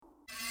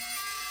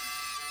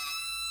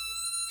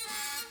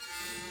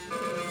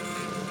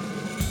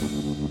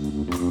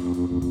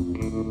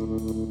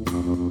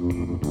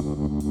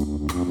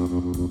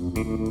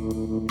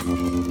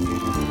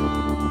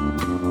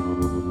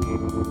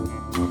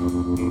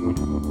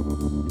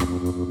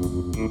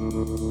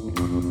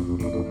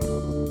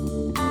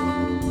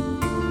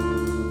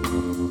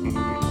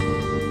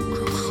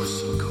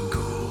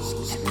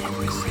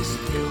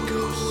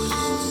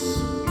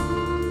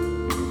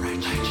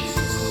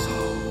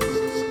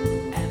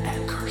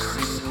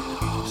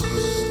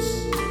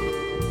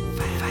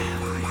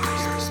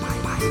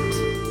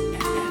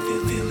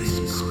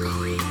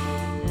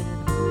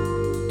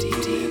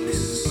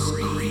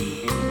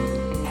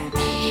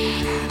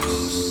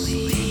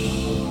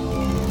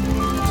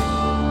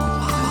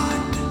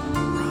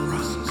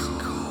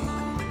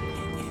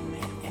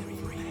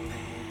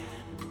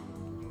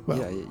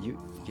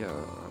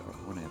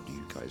I want to have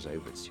you guys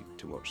over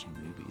to watch some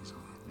movies.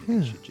 Maybe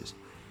we should just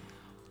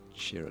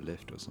share a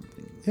lift or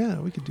something. Yeah,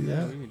 we could do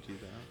that. We could do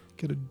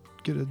that.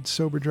 Get a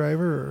sober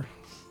driver or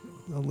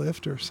a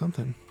lift or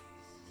something.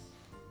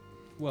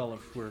 Well,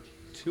 if we're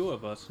two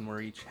of us and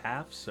we're each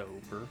half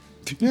sober,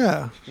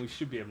 yeah, we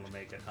should be able to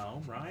make it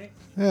home, right?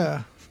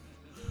 Yeah.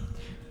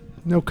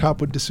 No cop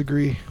would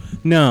disagree.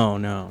 No.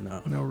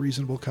 No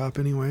reasonable cop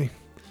anyway.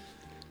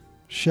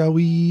 Shall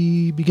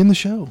we begin the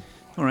show?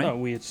 All right.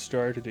 We had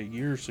started it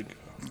years ago.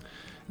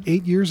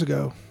 8 years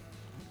ago.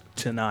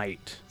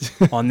 Tonight.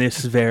 On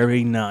this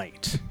very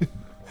night.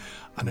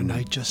 On a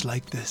night just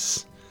like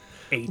this.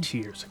 8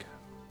 years ago.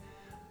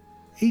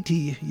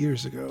 80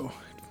 years ago.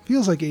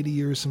 Feels like 80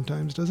 years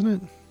sometimes, doesn't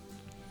it?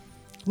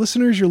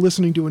 Listeners, you're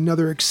listening to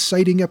another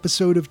exciting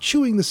episode of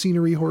Chewing the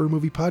Scenery Horror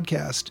Movie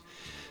Podcast.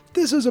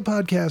 This is a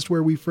podcast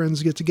where we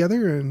friends get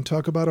together and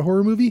talk about a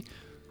horror movie,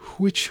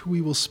 which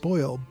we will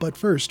spoil. But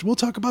first, we'll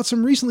talk about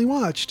some recently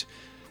watched.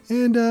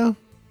 And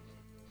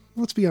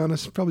let's be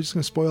honest, probably just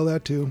going to spoil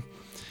that too.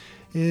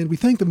 And we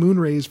thank the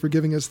Moonrays for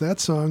giving us that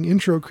song.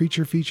 Intro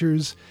Creature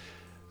features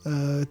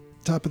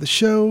top of the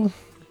show.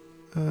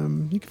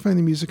 You can find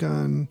the music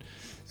on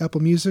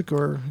Apple Music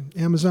or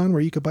Amazon,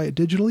 where you could buy it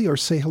digitally, or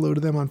say hello to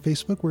them on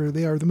Facebook, where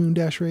they are the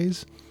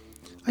Moon-Rays.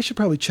 I should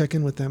probably check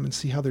in with them and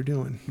see how they're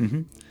doing.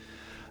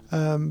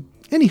 Mm-hmm.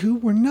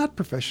 Anywho, we're not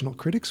professional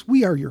critics.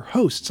 We are your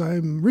hosts.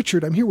 I'm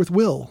Richard. I'm here with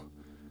Will.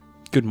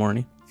 Good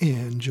morning.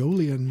 And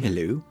Jolien.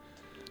 Hello.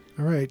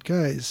 All right,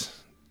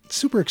 guys. It's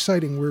super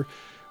exciting. We're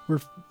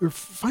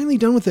finally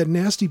done with that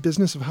nasty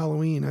business of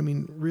Halloween. I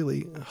mean,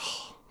 really.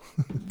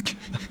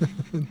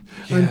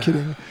 I'm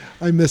kidding.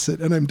 I miss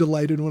it, and I'm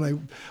delighted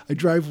when I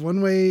drive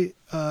one way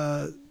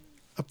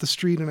up the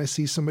street and I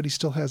see somebody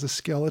still has a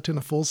skeleton,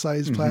 a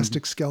full-size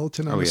plastic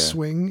skeleton on a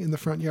swing in the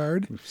front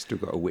yard. We've still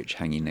got a witch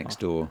hanging next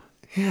door.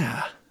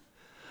 Yeah.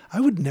 I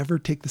would never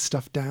take the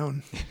stuff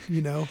down,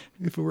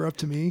 if it were up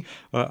to me.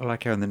 Well, I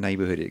like how in the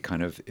neighborhood it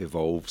kind of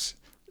evolves.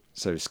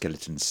 So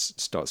skeletons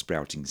start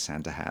sprouting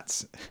Santa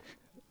hats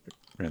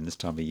around this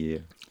time of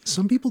year.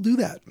 Some people do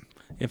that.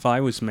 If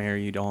I was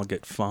married, I'll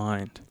get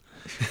fined.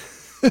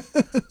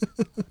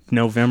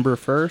 November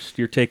 1st,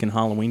 you're taking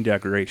Halloween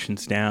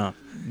decorations down.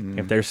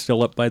 If they're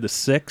still up by the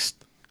 6th,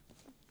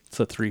 it's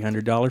a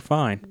 $300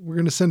 fine. We're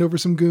going to send over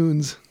some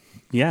goons.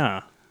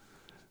 Yeah.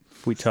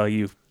 If we tell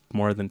you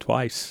more than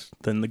twice,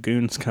 then the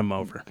goons come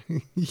over.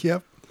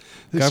 Yep.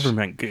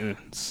 Government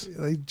goons.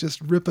 They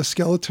just rip a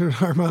skeleton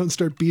arm out and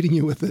start beating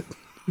you with it.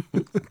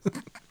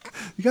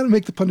 You got to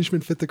make the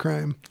punishment fit the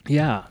crime.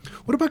 Yeah.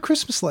 What about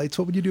Christmas lights?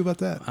 What would you do about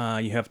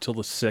that? You have till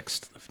the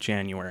 6th of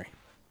January.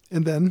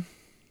 And then?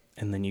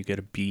 And then you get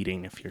a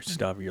beating if you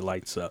stub your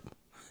lights up.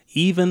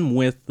 Even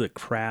with the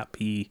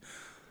crappy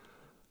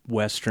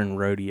Western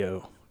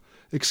rodeo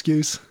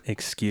excuse,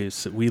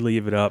 we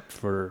leave it up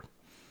for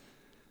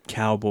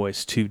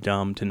cowboys too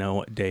dumb to know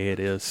what day it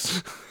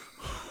is.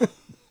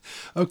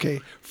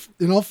 Okay,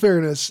 in all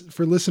fairness,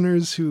 for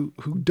listeners who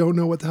don't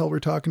know what the hell we're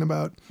talking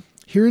about,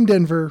 here in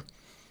Denver,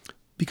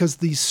 because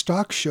the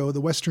stock show,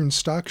 the Western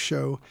stock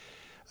show,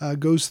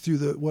 goes through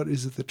the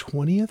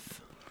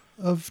 20th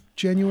of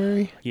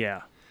January?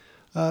 Yeah.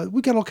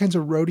 We got all kinds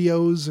of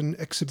rodeos and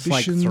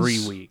exhibitions. It's like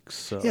 3 weeks.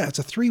 So. Yeah, it's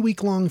a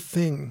 3-week-long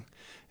thing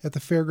at the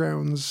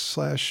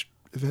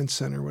fairgrounds/event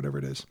center, whatever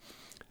it is.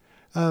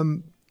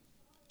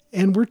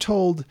 And we're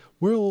told,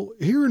 well,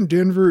 here in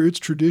Denver, it's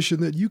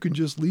tradition that you can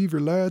just leave your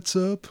lights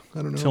up.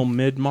 I don't know. Till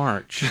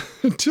mid-March.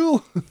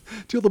 till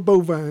the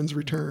bovines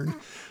return.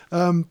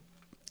 And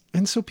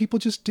so people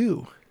just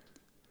do.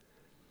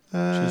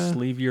 Just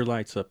leave your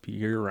lights up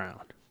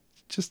year-round.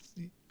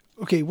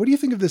 Okay, what do you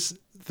think of this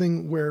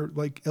thing where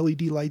like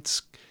LED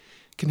lights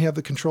can have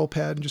the control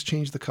pad and just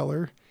change the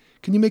color?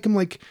 Can you make them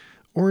like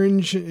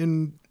orange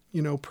and,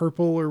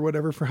 purple or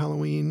whatever for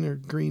Halloween, or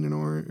green and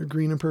orange, or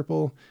green and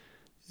purple?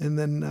 And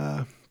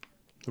then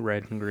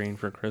red and green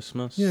for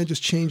Christmas. Yeah,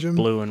 just change them.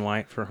 Blue and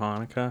white for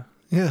Hanukkah.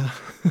 Yeah.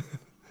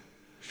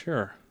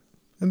 Sure.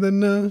 And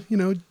then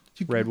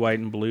red, white,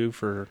 and blue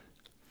for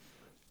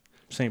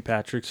St.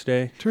 Patrick's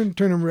Day. Turn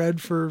them red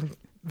for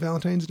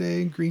Valentine's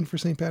Day, green for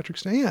St.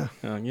 Patrick's Day. Yeah.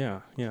 Yeah.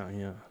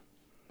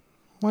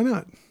 Why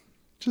not?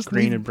 Just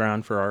green and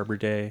brown for Arbor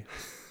Day.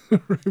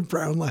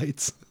 Brown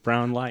lights.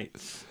 Brown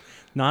lights.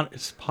 Not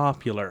as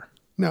popular.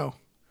 No.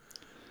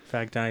 In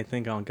fact, I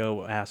think I'll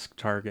go ask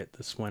Target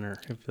this winter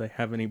if they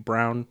have any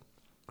brown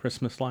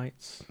Christmas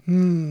lights.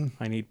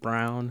 I need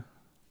brown.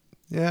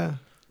 Yeah.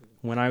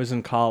 When I was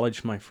in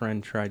college, my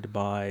friend tried to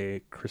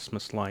buy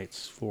Christmas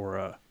lights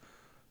for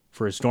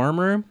his dorm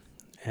room,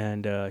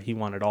 and he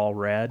wanted all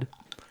red.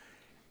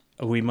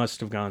 We must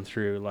have gone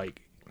through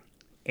like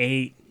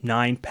 8,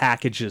 9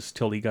 packages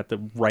till he got the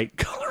right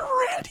color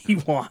red he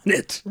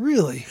wanted.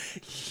 Really?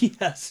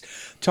 Yes.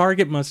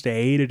 Target must have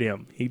hated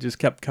him. He just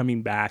kept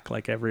coming back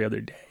like every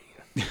other day.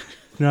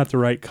 Not the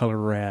right color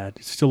red.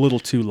 It's still a little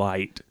too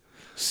light.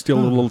 Still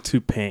a little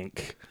too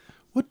pink.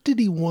 What did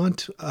he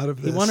want out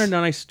of this? He wanted a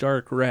nice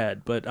dark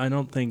red, but I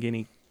don't think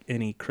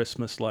any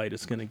Christmas light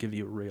is going to give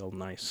you a real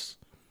nice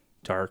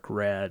dark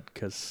red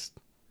because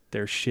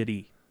they're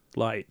shitty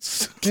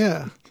lights.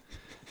 Yeah.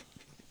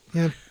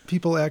 Yeah,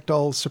 people act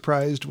all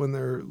surprised when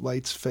their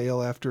lights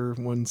fail after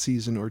 1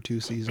 season or 2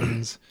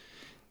 seasons.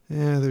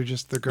 Yeah, they're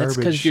garbage. That's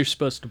because you're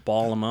supposed to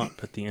ball them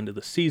up at the end of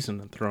the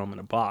season and throw them in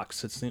a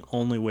box. It's the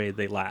only way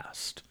they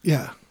last.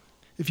 Yeah.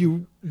 If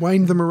you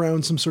wind them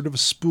around some sort of a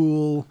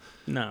spool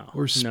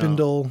or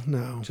spindle,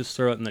 no. Just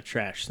throw it in the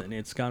trash then.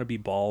 It's got to be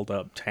balled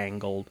up,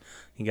 tangled.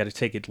 You got to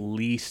take at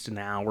least an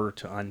hour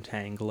to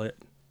untangle it.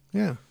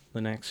 Yeah.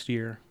 The next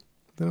year.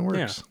 Then it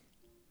works.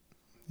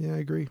 Yeah, I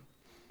agree.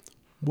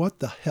 What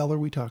the hell are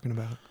we talking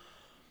about?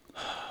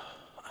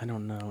 I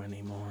don't know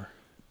anymore.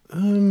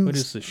 What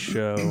is the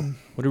show?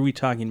 What are we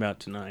talking about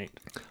tonight?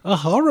 A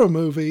horror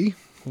movie.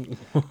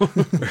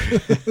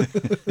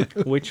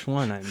 Which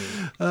one, I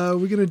mean?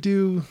 We're going to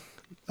do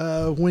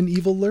When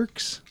Evil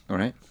Lurks. All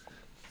right.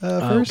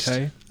 First.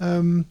 Okay.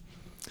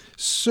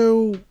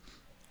 So,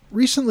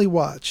 recently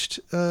watched.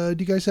 Do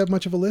you guys have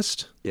much of a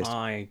list? Yes.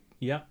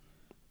 Yep.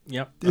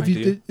 Have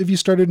you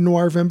started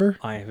Noirvember?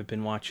 I have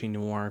been watching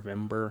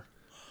Noirvember.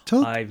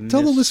 Tell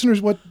the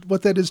listeners what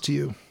that is to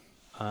you.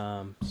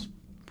 It's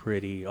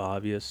pretty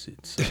obvious.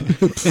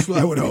 It's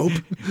I would hope.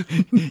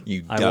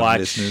 You dumb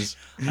listeners.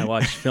 I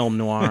watch film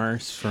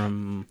noirs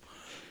from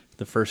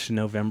the 1st of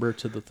November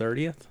to the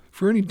 30th.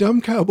 For any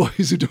dumb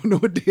cowboys who don't know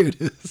what day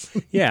it is.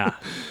 Yeah.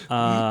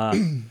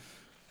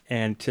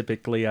 And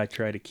typically I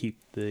try to keep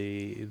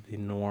the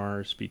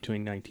noirs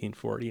between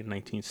 1940 and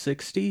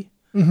 1960.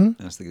 Mm-hmm.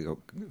 That's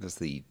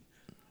the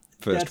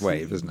first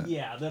wave, isn't it?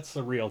 Yeah, that's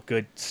the real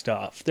good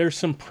stuff. There's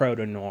some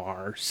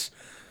proto-noirs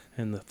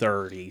in the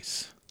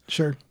 30s.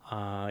 Sure.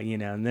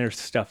 And there's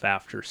stuff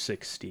after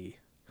 60.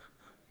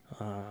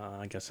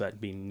 I guess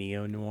that'd be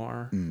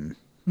neo-noir.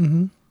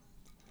 Mm-hmm.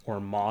 Or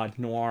mod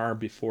noir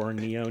before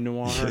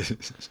neo-noir.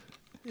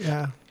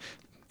 Yeah.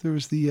 There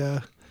was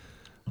the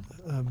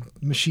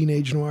machine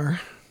age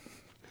noir.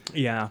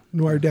 Yeah.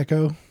 Noir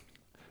deco.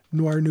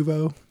 Noir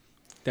nouveau.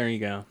 There you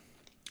go.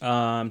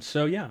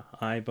 So yeah,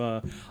 I've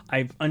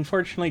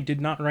unfortunately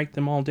did not write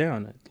them all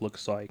down. It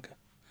looks like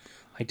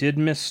I did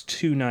miss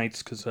 2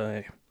 nights because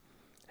I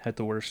had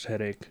the worst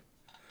headache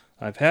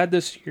I've had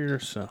this year.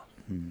 So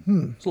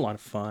it's a lot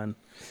of fun.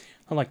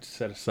 I like to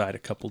set aside a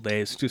couple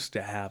days just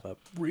to have a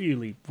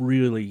really,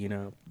 really,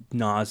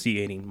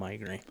 nauseating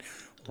migraine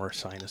or a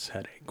sinus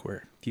headache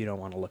where you don't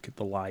want to look at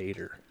the light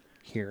or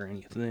hear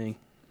anything.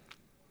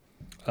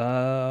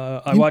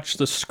 I watched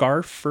The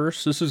Scarf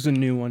first. This is a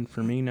new one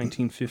for me,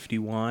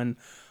 1951.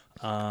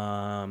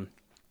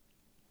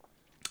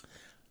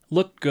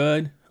 Looked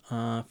good.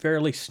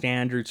 Fairly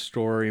standard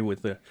story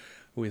with a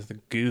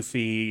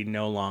goofy,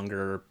 no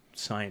longer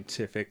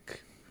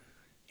scientific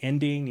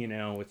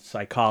ending, with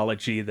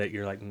psychology that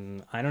you're like,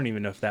 I don't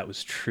even know if that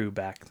was true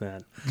back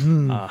then.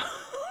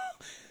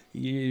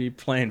 You're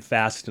playing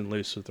fast and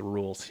loose with the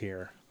rules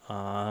here.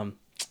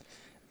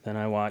 Then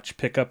I watched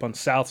Pick Up on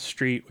South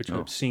Street, which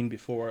I've seen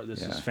before.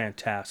 This is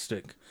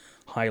fantastic.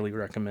 Highly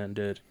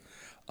recommended.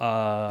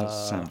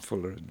 That's Sam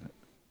Fuller, isn't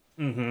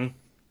it? Mm-hmm.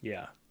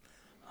 Yeah.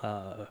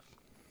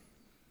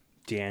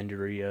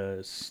 D'Andrea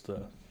is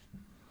the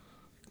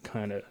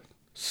kind of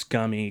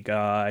scummy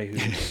guy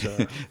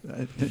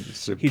who's...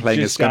 so playing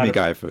a scummy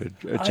guy for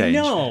a change. I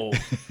know.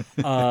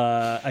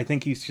 I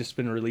think he's just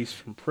been released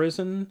from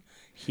prison.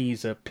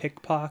 He's a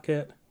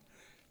pickpocket.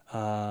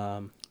 Yeah.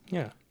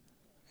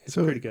 It's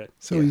pretty good.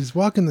 So he's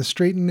walking the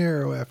straight and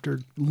narrow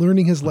after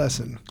learning his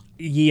lesson.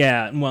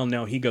 Yeah. Well,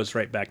 no, he goes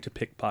right back to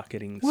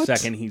pickpocketing the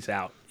second he's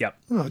out. Yep.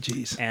 Oh,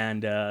 geez.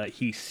 And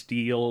he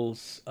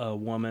steals a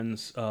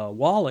woman's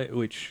wallet,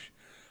 which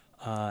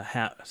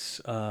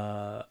has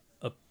a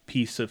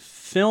piece of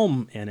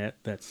film in it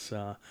that's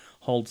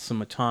holds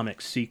some atomic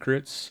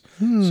secrets.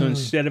 So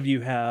instead of you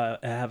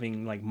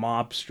having like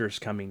mobsters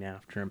coming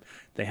after him,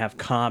 they have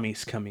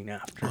commies coming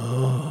after him.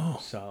 Oh.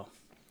 So,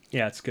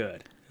 yeah, it's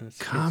good.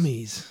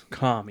 Commies.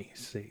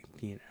 They,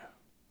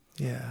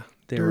 Yeah.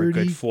 They were a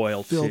good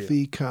foil,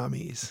 filthy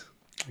commies.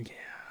 Yeah.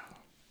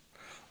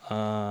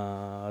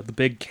 The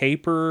Big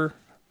Caper.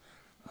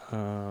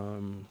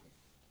 So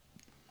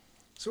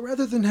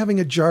rather than having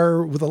a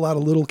jar with a lot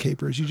of little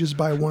capers, you just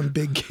buy one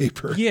big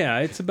caper. Yeah,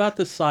 it's about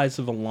the size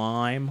of a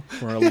lime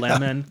or a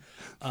lemon.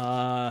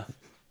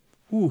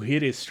 Ooh,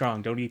 it is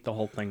strong. Don't eat the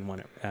whole thing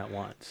at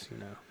once, you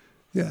know.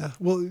 Yeah.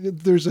 Well,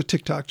 there's a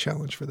TikTok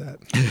challenge for that.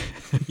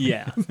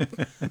 Yeah.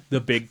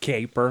 The big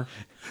caper.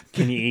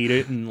 Can you eat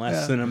it in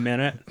less than a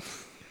minute?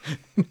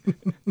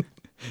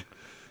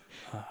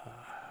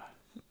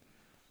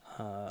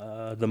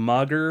 The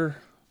mugger.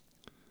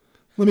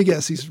 Let me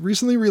guess. He's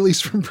recently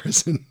released from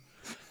prison.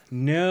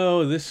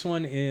 No, this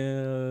one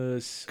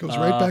is... Goes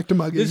right back to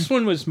mugging. This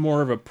one was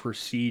more of a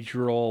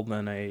procedural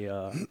than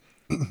a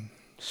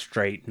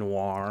straight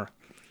noir.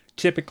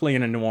 Typically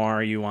in a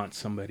noir, you want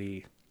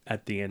somebody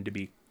at the end to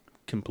be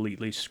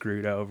completely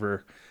screwed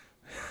over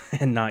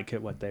and not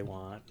get what they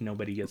want.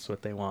 Nobody gets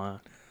what they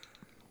want.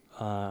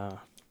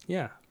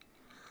 Yeah.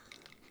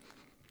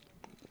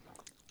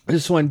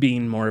 This one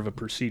being more of a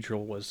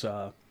procedural was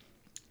a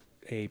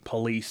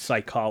police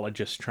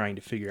psychologist trying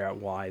to figure out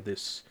why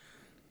this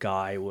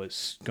guy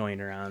was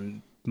going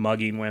around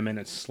mugging women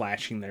and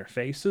slashing their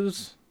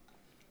faces.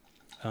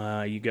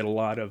 You get a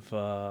lot of,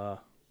 I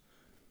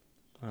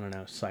don't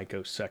know,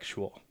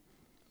 psychosexual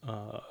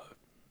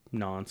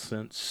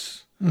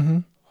nonsense. Mm-hmm.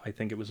 I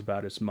think it was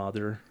about his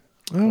mother,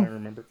 Oh. if I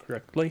remember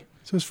correctly.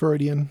 So it's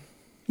Freudian.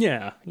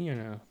 Yeah, you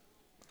know.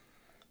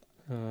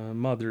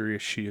 Mother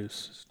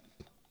issues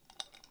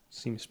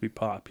seems to be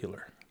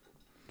popular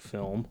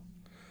film.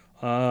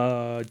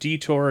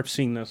 Detour, I've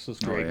seen this. This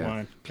is a great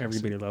one.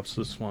 Everybody loves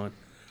this one.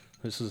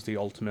 This is the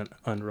ultimate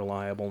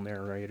unreliable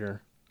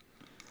narrator.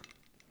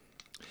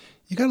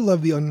 You gotta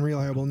love the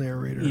unreliable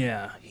narrator.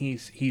 Yeah,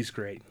 he's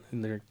great.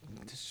 And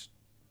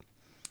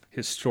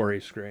his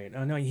story's great.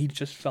 Oh no, he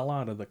just fell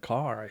out of the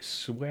car, I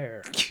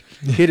swear.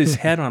 Hit his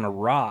head on a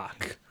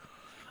rock.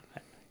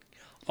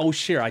 Oh,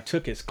 sure, I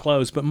took his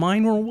clothes, but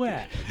mine were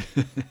wet.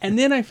 And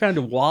then I found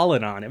a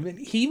wallet on him, and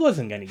he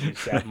wasn't going to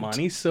use that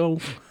money, so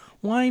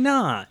why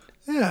not?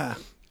 Yeah.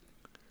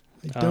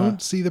 I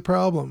don't see the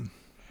problem.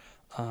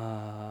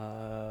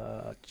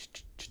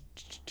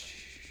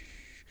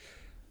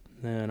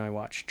 Then I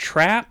watched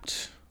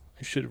Trapped.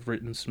 I should have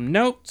written some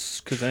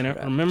notes, because I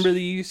don't remember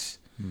these.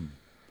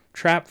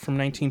 Trapped from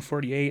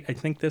 1948. I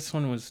think this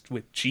one was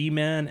with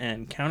G-Men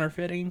and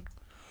counterfeiting.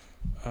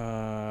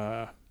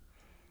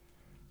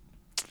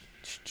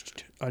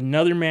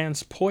 Another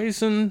Man's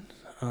Poison.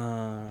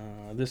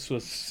 This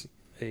was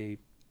a,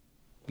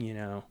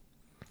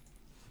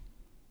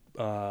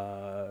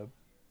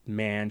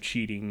 man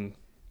cheating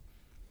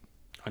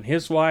on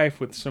his wife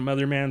with some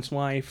other man's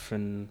wife,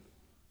 and,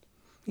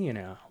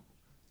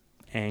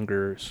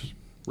 anger's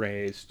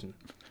raised and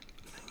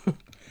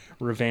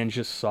revenge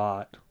is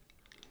sought.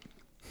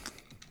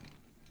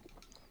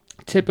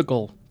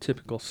 Typical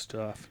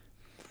stuff.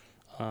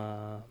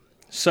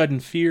 Sudden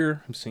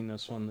Fear. I've seen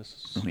this one.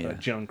 This is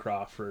Joan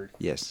Crawford.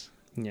 Yes.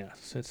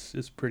 Yes,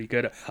 it's pretty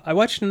good. I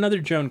watched another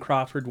Joan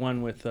Crawford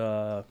one with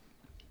Jack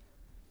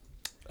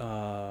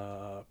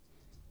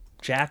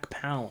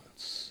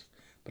Palance,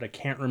 but I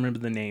can't remember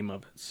the name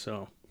of it.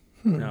 So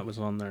that was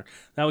on there.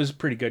 That was a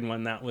pretty good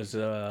one. That was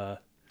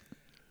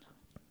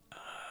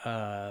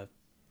kind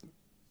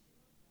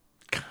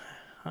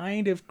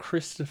of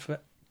Christopher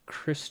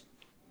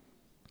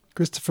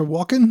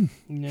Walken?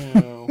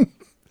 No.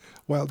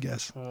 Wild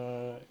guess.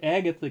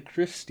 Agatha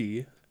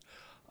Christie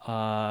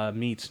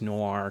meets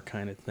noir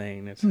kind of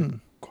thing. It's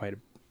quite a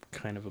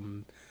kind of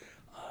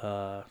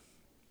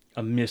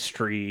a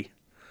mystery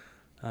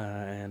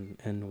and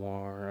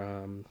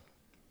noir.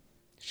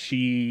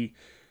 She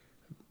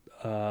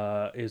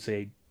is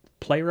a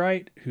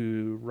playwright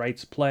who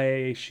writes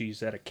play.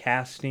 She's at a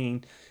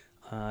casting.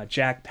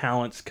 Jack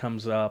Palance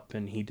comes up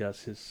and he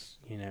does his,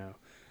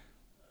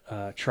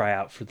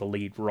 tryout for the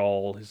lead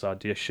role, his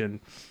audition,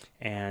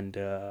 and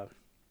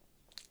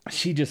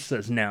she just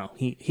says no,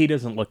 he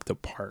doesn't look the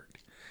part.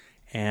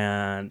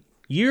 And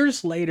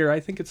years later, I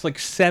think it's like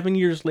 7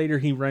 years later,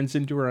 he runs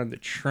into her on the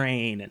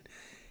train,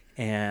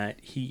 and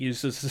he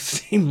uses the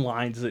same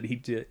lines that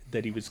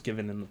he was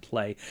given in the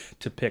play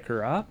to pick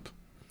her up,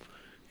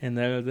 and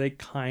they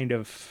kind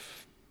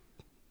of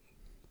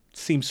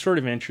seem sort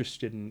of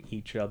interested in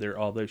each other,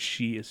 although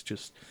she is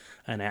just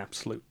an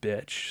absolute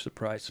bitch.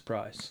 Surprise,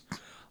 surprise.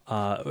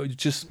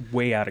 Just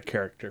way out of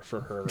character for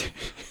her.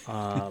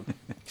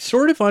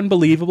 Sort of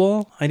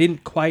unbelievable. I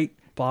didn't quite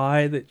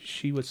buy that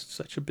she was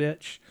such a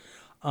bitch,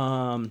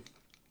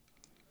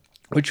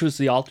 which was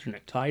the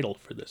alternate title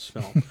for this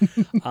film.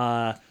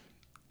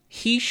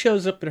 He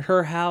shows up at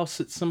her house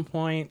at some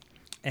point,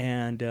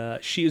 and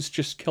she has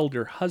just killed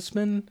her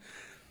husband,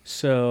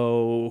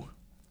 so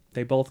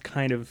they both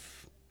kind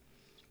of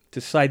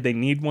decide they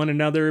need one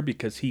another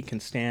because he can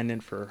stand in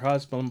for her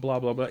husband, blah,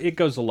 blah, blah. It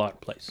goes a lot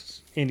of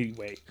places.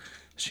 Anyway,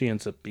 she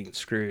ends up being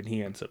screwed, and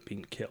he ends up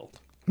being killed.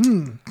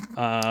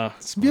 Have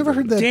you ever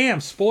heard that?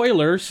 Damn,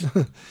 spoilers.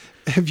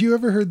 Have you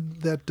ever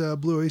heard that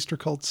Blue Oyster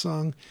Cult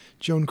song,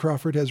 Joan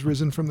Crawford Has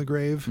Risen from the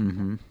Grave?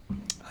 Mm-hmm.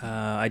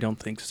 I don't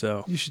think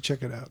so. You should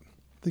check it out.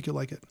 I think you'll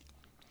like it.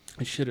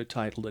 I should have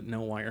titled it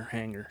No Wire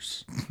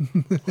Hangers.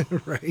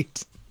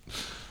 Right.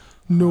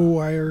 No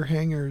wire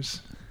hangers.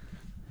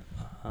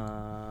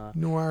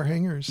 Noir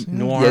hangers. Yeah.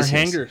 Noir Yes, yes.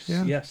 hangers.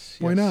 Yeah. Yes.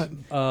 Why yes.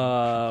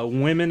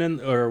 Woman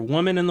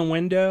in the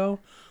Window.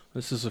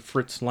 This is a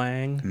Fritz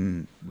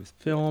Lang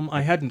film.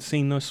 I hadn't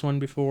seen this one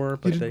before,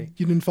 but You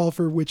didn't fall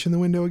for Witch in the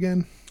Window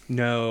again?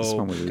 no. This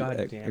one with God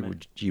damn it.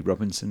 Edward G.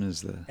 Robinson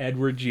as the...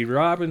 Edward G.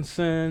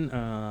 Robinson.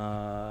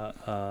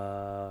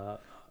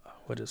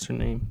 What is her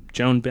name?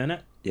 Joan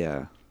Bennett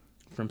Yeah.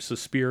 from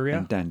Suspiria.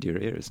 And Dan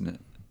Duryea, isn't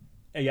it?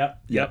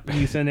 Yep.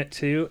 He's in it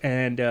too.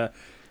 And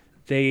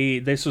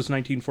this was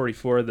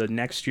 1944. The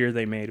next year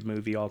they made a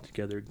movie all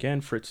together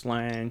again. Fritz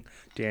Lang,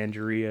 Dan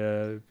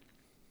Duryea,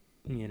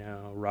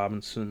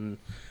 Robinson,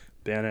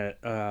 Bennett,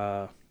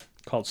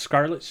 called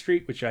Scarlet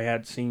Street, which I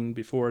had seen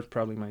before. It's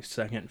probably my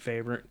second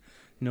favorite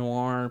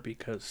noir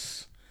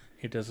because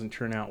it doesn't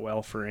turn out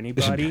well for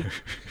anybody,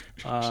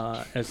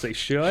 as they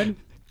should.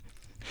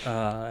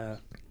 Oh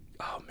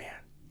man,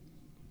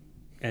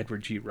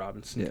 Edward G.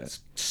 Robinson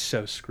is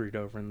so screwed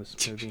over in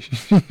this movie.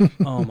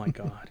 Oh my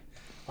god.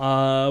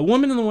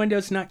 Woman in the Window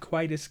is not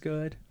quite as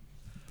good.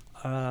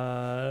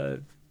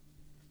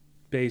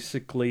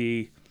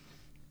 Basically,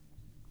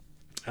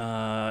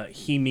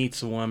 he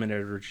meets a woman,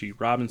 Edward G.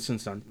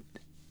 Robinson's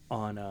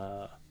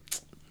on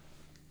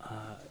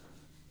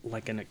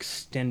like an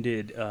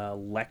extended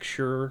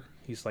lecture.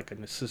 He's like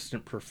an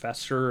assistant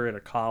professor at a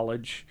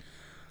college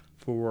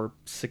for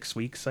 6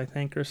 weeks, I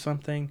think, or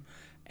something.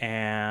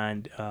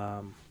 And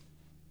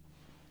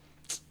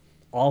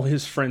all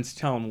his friends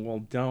tell him, well,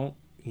 don't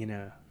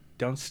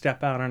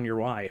step out on your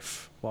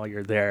wife while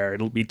you're there.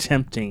 It'll be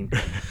tempting.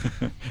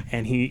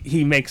 And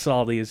he makes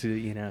all these,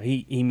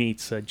 he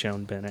meets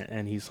Joan Bennett,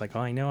 and he's like,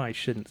 oh, I know I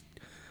shouldn't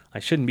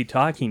be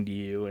talking to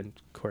you. And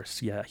of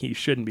course, yeah, he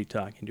shouldn't be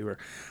talking to her.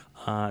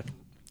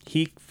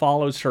 He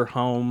follows her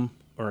home,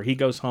 or he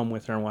goes home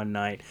with her one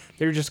night.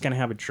 They're just going to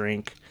have a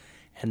drink.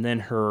 And then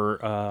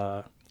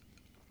her,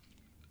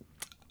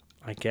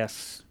 I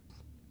guess,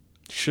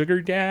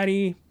 sugar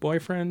daddy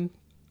boyfriend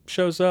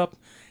shows up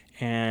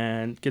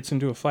and gets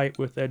into a fight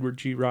with Edward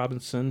G.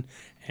 Robinson,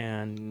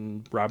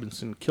 and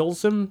Robinson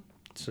kills him.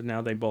 So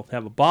now they both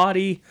have a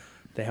body.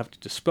 They have to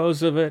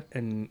dispose of it,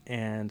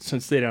 and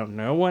since they don't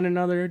know one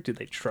another, do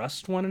they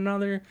trust one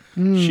another?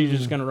 She's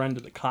just going to run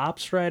to the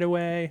cops right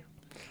away.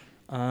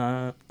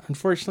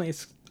 Unfortunately,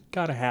 it's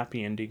got a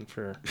happy ending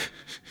for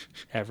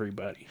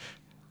everybody.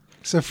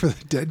 Except for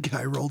the dead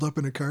guy rolled up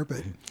in a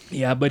carpet.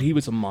 Yeah, but he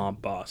was a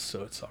mob boss,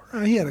 so it's all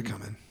right. He had it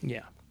coming.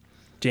 Yeah.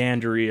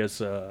 Dan Duryea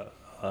is a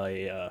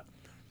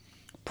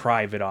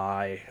private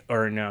eye,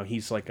 or no,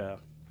 he's like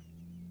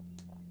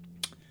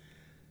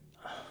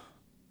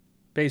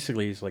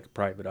basically he's like a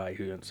private eye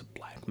who ends up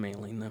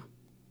blackmailing them.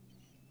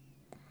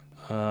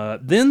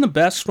 Then the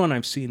best one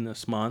I've seen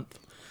this month,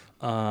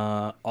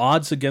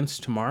 Odds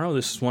Against Tomorrow.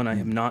 This is one I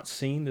have not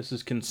seen. This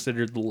is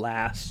considered the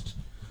last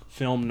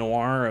film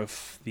noir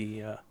of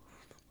the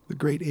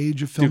great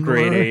age of film noir.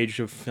 The great age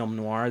of film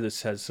noir.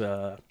 This has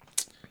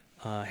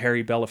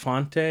Harry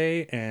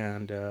Belafonte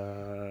and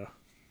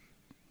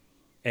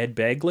Ed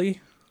Begley.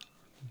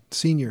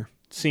 Senior,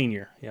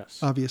 yes.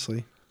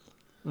 Obviously.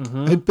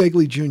 Mm-hmm. Ed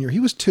Begley Jr. He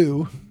was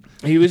 2.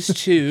 He was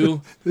 2.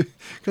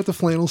 Got the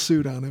flannel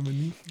suit on him,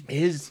 and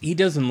his dad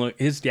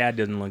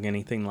doesn't look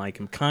anything like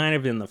him. Kind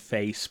of in the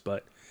face,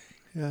 but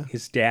yeah.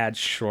 His dad's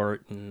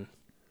short, and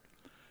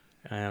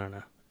I don't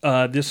know.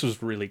 This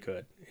was really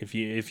good. If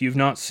you've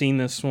not seen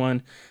this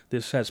one,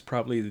 this has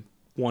probably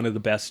one of the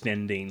best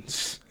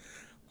endings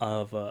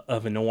of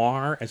a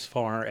noir, as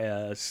far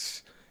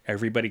as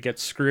everybody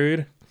gets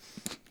screwed.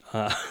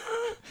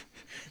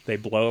 They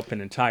blow up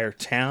an entire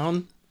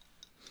town.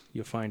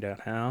 You'll find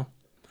out how.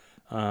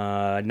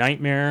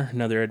 Nightmare,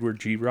 another Edward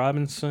G.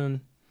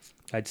 Robinson.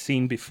 I'd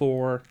seen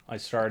before. I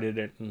started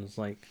it and was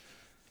like,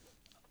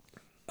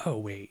 oh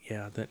wait,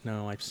 yeah,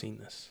 no, I've seen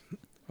this.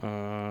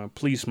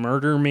 Please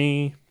Murder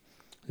Me.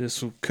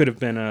 This could have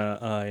been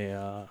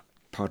a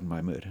Pardon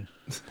My Murder.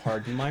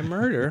 Pardon My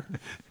Murder.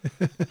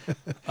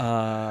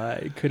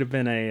 It could have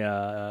been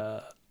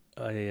a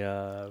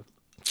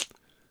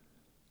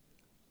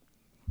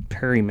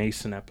Perry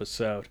Mason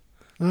episode,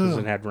 because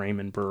it had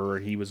Raymond Burr.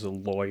 He was a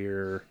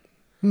lawyer.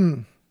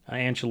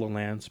 Angela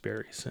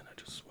Lansbury's in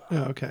it as well.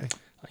 Oh, okay.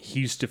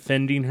 He's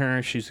defending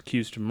her. She's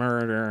accused of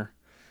murder.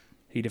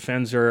 He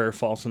defends her,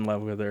 falls in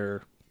love with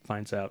her,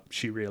 finds out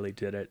she really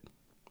did it.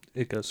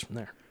 It goes from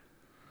there.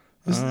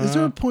 Is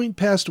there a point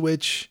past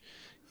which,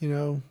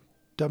 you've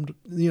got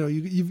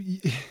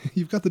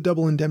the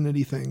double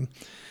indemnity thing.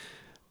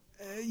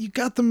 You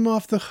got them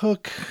off the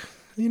hook.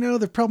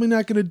 They're probably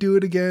not going to do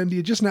it again. Do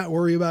you just not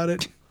worry about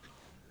it?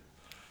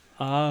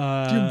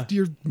 Do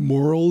your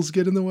morals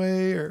get in the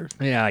way, or?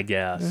 Yeah, I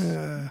guess.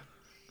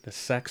 The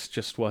sex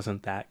just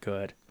wasn't that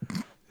good.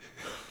 Of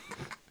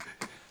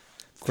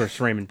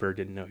course, Raymond Burr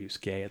didn't know he was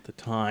gay at the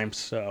time,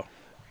 so.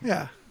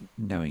 Yeah.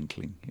 No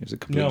inkling. It was a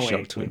complete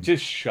shock to him.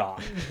 Just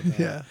shocked.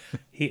 Yeah.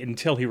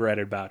 Until he read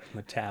about it in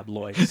the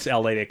tabloids,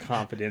 LA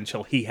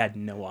Confidential, he had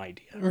no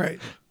idea.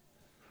 Right.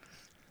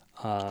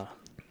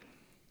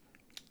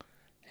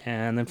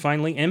 And then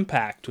finally,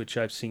 Impact, which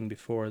I've seen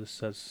before. This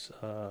says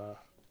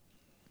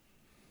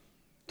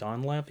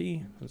Don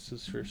Levy. This is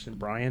his first, and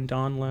Brian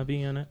Don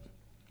Levy in it.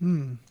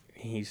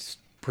 He's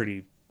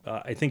pretty.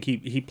 I think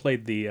he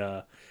played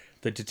the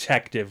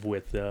detective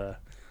with the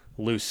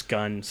loose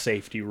gun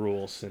safety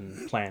rules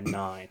in Plan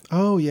 9.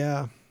 Oh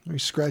yeah,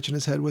 he's scratching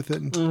his head with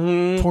it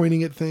and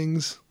pointing at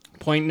things,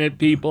 pointing at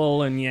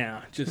people, and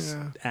just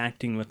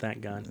acting with that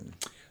gun.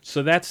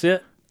 So that's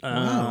it.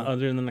 Wow.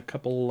 Other than a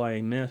couple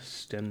I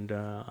missed, and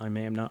I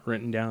may have not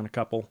written down a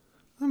couple.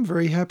 I'm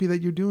very happy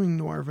that you're doing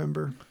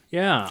Noirvember.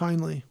 Yeah.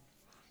 Finally.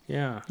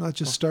 Yeah. Not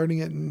just starting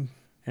it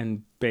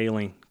and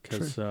bailing,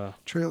 because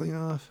trailing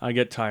off. I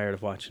get tired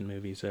of watching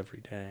movies every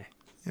day.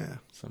 Yeah.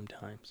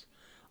 Sometimes.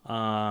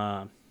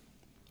 And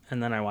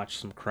then I watch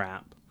some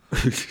crap.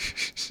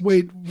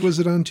 Wait, was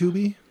it on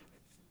Tubi?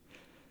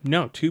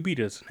 No, Tubi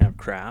doesn't have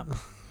crap.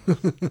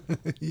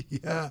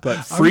 Yeah. But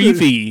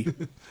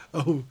Freevee.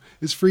 Oh,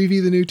 is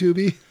Freevee the new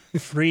Tubi?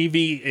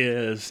 Freevee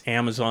is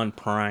Amazon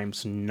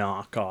Prime's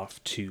knockoff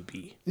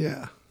Tubi.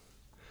 Yeah.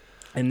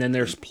 And then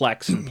there's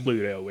Plex and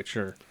Pluto, which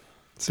are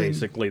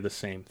basically the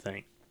same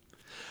thing.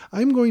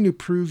 I'm going to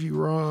prove you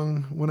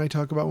wrong when I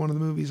talk about one of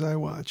the movies I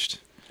watched.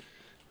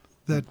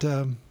 That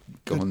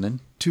Go on then.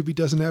 Tubi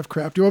doesn't have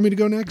crap. Do you want me to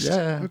go next?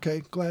 Yeah.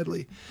 Okay,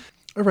 gladly.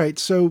 All right,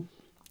 so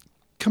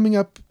coming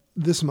up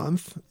this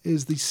month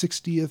is the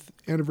 60th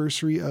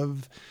anniversary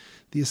of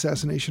the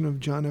assassination of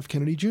John F.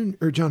 Kennedy Junior.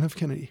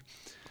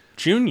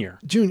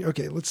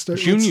 Okay, let's start.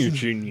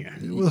 Junior.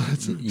 Well,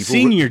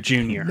 Senior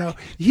Junior. No,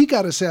 he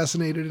got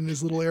assassinated in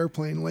his little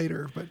airplane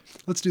later, but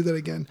let's do that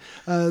again.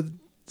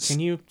 Can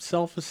you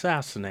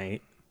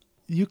self-assassinate?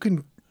 You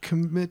can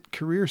commit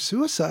career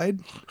suicide.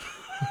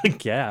 I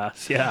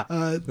guess, yeah.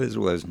 There's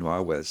all those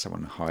noir where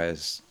someone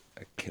hires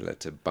a killer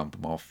to bump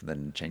them off and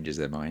then changes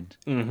their mind.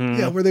 Mm-hmm.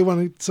 Yeah, where they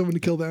wanted someone to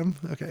kill them.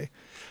 Okay.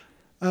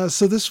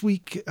 So this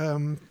week,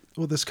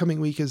 this coming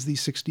week is the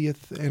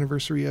 60th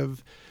anniversary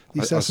of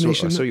the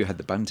assassination. I saw you had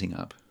the bunting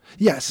up.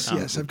 Yes.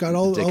 I've got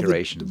all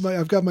decorations.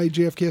 I've got my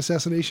JFK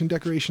assassination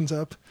decorations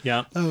up.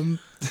 Yeah.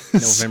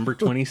 November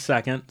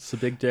 22nd. It's a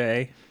big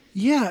day.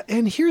 Yeah,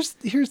 and here's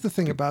the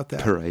thing about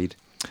that. Parade.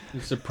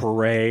 It's a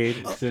parade.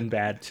 It's in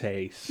bad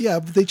taste. Yeah,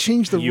 but they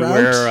changed the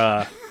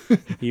route.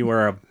 You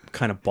wear a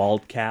kind of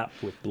bald cap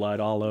with blood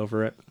all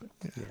over it.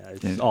 Yeah,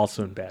 it's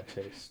also in bad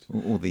taste.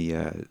 All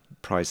the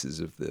prices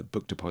of the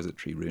book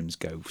depository rooms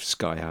go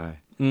sky high.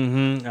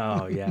 Mm-hmm.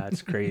 Oh, yeah,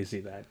 it's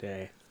crazy that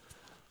day.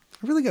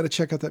 I really got to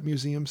check out that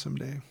museum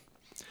someday.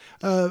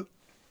 So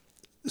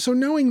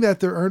knowing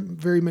that there aren't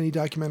very many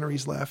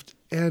documentaries left,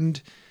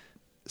 and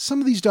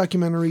some of these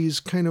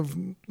documentaries kind of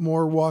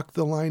more walk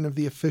the line of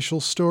the official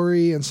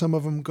story, and some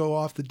of them go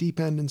off the deep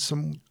end in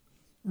some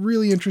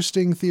really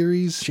interesting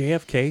theories.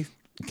 JFK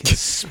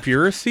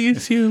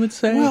conspiracies, you would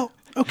say? Well,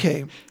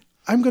 okay.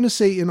 I'm going to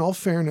say, in all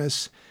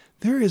fairness,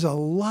 there is a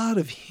lot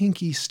of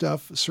hinky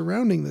stuff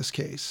surrounding this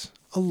case.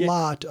 A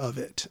lot of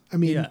it. I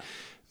mean,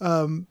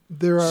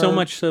 there are... So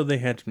much so they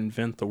had to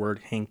invent the word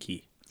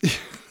hinky.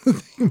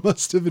 They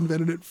must have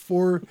invented it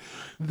for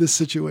this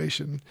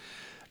situation.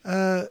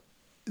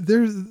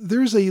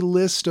 There's a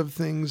list of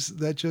things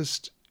that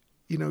just,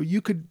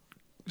 you could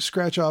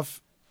scratch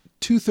off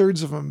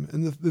 2/3 of them,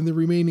 and the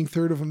remaining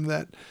third of them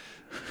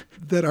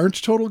that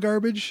aren't total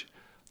garbage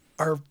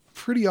are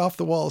pretty off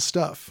the wall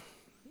stuff.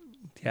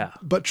 Yeah.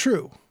 But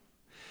true.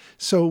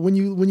 So when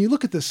you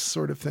look at this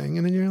sort of thing,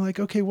 and then you're like,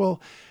 okay,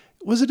 well,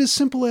 was it as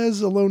simple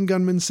as a lone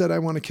gunman said, I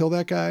want to kill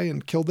that guy,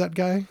 and killed that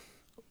guy?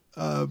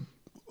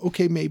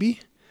 Okay, maybe.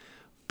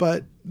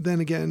 But then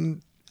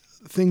again,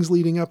 things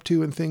leading up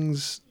to and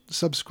things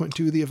subsequent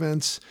to the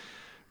events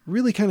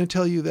really kind of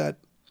tell you that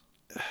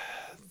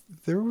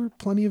there were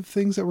plenty of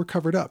things that were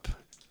covered up,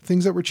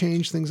 things that were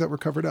changed, things that were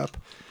covered up.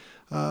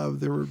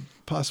 There were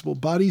possible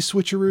body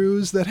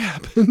switcheroos that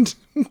happened.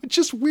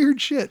 Just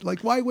weird shit. Like,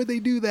 why would they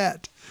do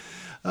that?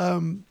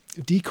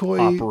 Decoy.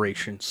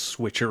 Operation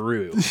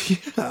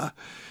Switcheroo. Yeah.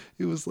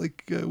 It was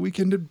like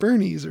Weekend at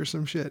Bernie's or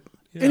some shit.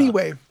 Yeah.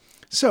 Anyway,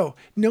 so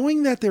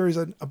knowing that there is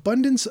an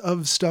abundance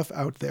of stuff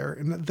out there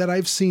and that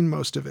I've seen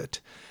most of it,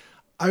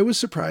 I was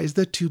surprised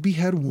that Tubi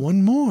had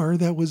one more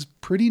that was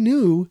pretty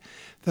new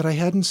that I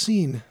hadn't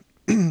seen.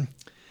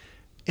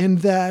 And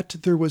that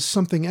there was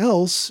something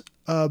else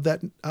that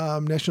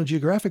National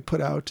Geographic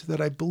put out that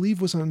I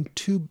believe was on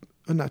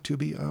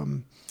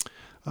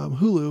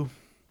Hulu.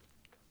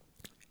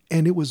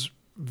 And it was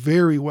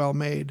very well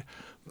made,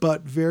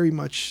 but very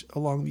much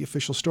along the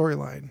official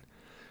storyline.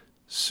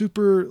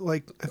 Super, I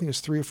think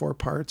it's 3 or 4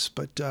 parts,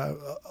 but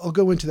I'll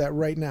go into that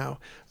right now.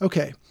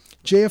 Okay,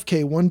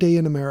 JFK, One Day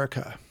in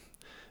America.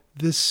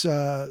 This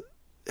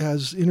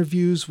has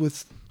interviews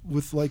with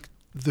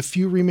the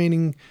few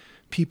remaining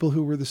people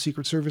who were the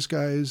Secret Service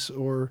guys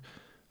or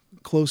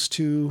close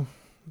to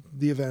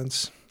the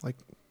events,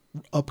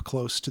 up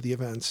close to the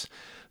events.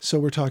 So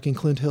we're talking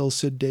Clint Hill,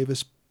 Sid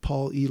Davis,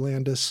 Paul E.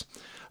 Landis.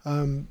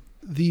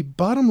 The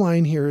bottom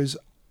line here is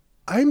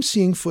I'm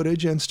seeing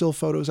footage and still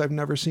photos I've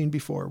never seen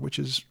before, which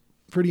is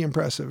pretty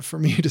impressive for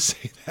me to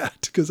say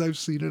that because I've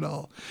seen it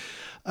all.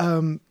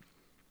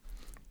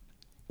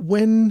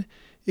 When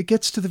it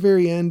gets to the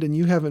very end and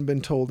you haven't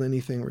been told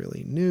anything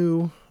really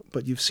new,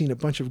 but you've seen a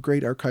bunch of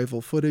great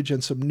archival footage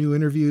and some new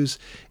interviews.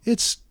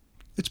 It's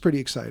pretty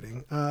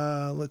exciting.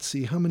 Let's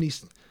see how many.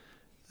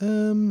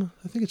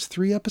 I think it's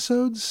 3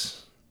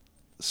 episodes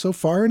so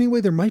far.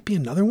 Anyway, there might be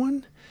another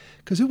one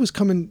because it was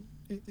coming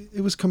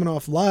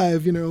off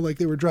live. Like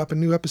they were dropping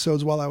new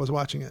episodes while I was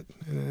watching it,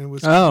 and it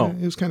was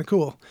kind of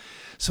cool.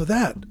 So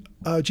that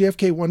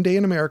JFK One Day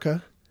in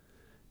America.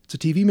 It's a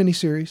TV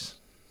miniseries,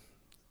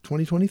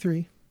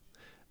 2023.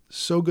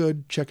 So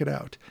good, check it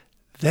out.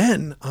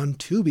 Then on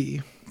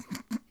Tubi,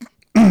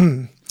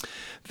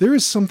 there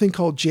is something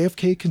called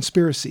JFK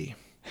Conspiracy.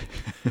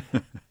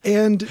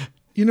 And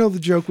the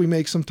joke we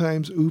make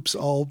sometimes, oops,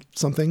 all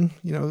something,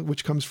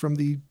 which comes from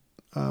the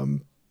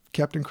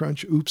Captain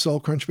Crunch, oops, all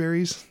crunch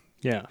berries.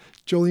 Yeah.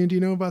 Jolene, do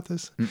you know about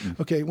this? Mm-mm.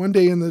 Okay, one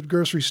day in the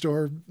grocery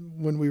store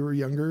when we were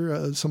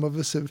younger, some of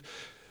us have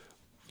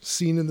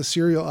seen in the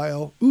cereal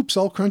aisle, oops,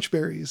 all crunch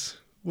berries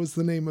was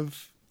the name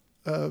of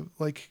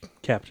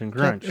Captain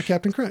Crunch.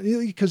 Captain Crunch,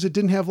 because it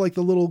didn't have like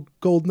the little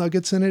gold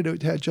nuggets in it.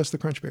 It had just the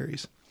crunch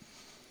berries.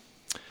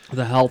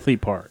 The healthy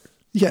part.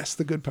 Yes,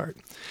 the good part.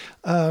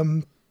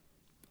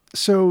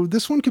 So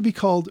this one could be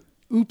called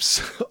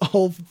Oops,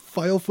 All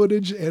File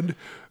Footage or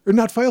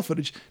not file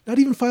footage, not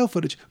even file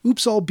footage.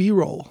 Oops, All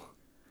B-roll.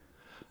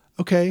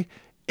 Okay.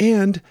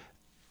 And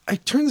I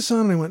turned this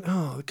on and I went,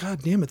 oh,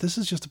 God damn it. This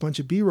is just a bunch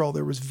of B-roll.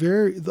 There was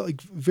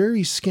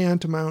very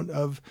scant amount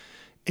of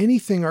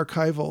anything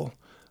archival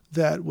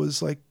that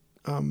was like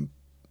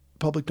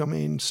public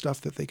domain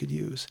stuff that they could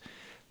use.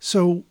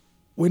 So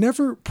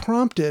whenever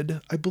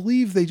prompted, I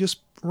believe they just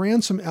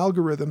ran some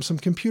algorithm, some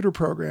computer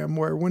program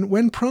where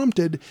when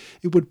prompted,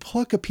 it would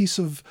pluck a piece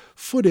of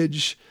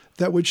footage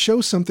that would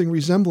show something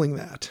resembling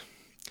that.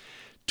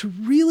 To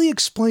really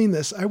explain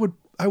this, I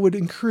would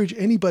encourage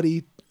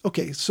anybody.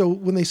 Okay, so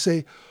when they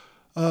say,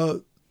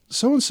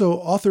 so-and-so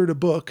authored a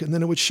book, and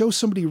then it would show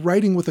somebody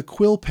writing with a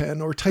quill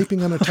pen or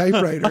typing on a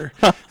typewriter.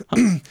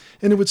 And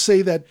it would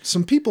say that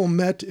some people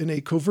met in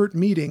a covert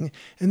meeting,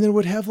 and then it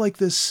would have like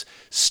this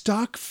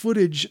stock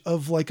footage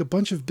of like a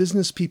bunch of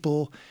business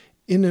people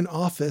in an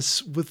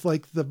office with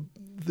like the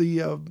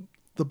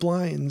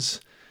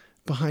blinds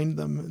behind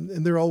them,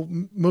 and they're all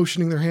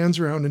motioning their hands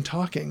around and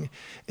talking.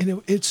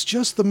 And it's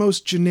just the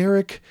most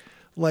generic,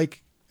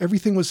 like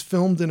everything was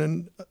filmed in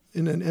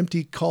an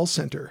empty call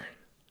center.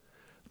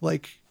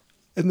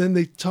 And then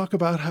they talk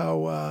about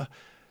how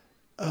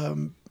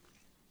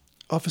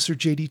Officer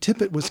J.D.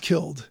 Tippett was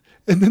killed.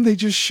 And then they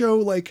just show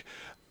like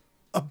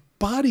a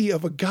body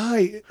of a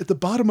guy at the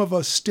bottom of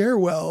a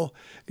stairwell,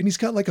 and he's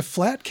got like a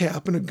flat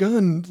cap and a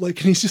gun, and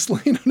he's just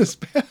laying on his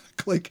back,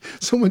 like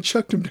someone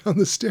chucked him down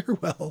the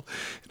stairwell.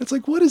 And it's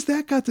like, what has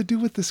that got to do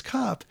with this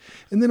cop?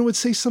 And then it would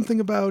say something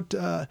about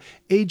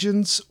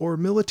agents or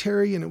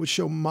military, and it would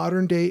show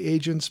modern day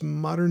agents,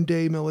 modern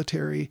day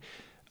military,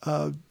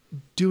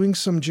 doing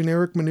some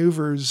generic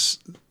maneuvers,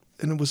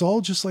 and it was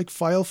all just like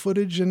file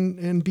footage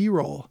and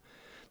B-roll.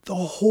 The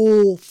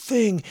whole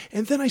thing.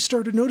 And then I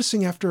started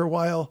noticing after a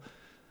while,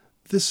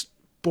 this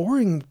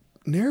boring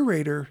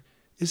narrator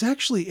is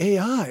actually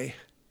AI.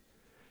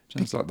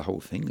 Sounds like the whole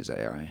thing is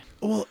AI.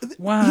 Well,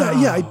 wow.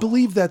 Yeah, I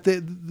believe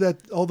that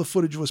all the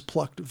footage was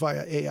plucked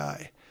via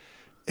AI.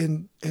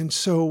 And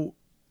so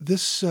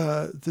this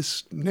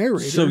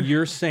narrator... So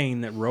you're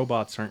saying that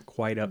robots aren't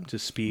quite up to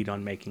speed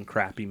on making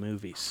crappy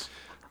movies?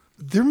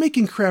 They're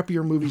making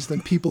crappier movies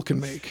than people can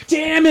make.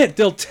 Damn it!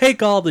 They'll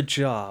take all the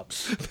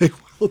jobs. They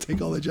will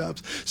take all the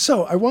jobs.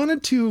 So I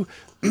wanted to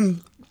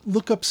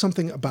look up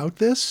something about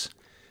this.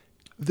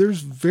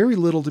 There's very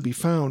little to be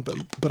found,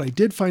 but I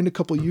did find a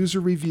couple user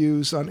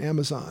reviews on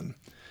Amazon.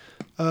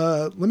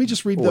 Let me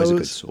just read Always those.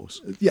 A good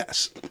source.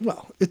 Yes.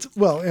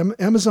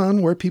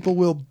 Amazon, where people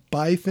will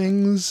buy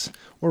things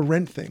or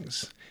rent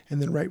things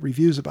and then write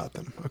reviews about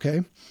them.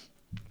 Okay.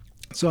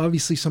 So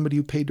obviously somebody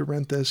who paid to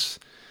rent this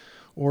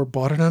or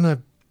bought it on a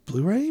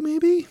Blu-ray,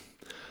 maybe?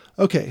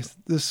 Okay,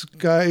 this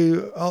guy,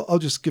 I'll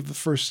just give the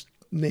first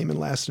name and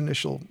last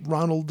initial,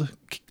 Ronald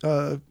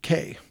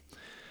K.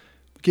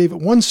 Gave it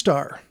 1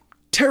 star.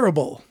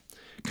 Terrible.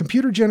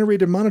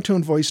 Computer-generated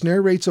monotone voice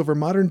narrates over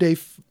modern-day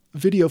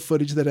video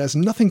footage that has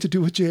nothing to do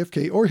with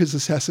JFK or his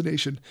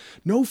assassination.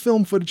 No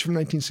film footage from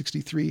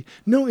 1963.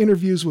 No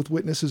interviews with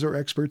witnesses or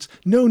experts.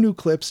 No new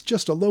clips.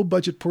 Just a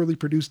low-budget, poorly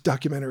produced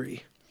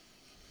documentary.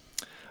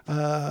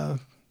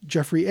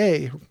 Jeffrey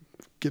A.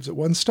 gives it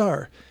 1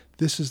 star.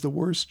 This is the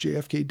worst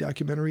JFK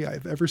documentary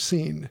I've ever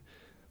seen,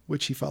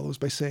 which he follows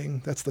by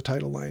saying, that's the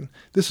title line,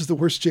 this is the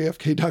worst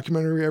JFK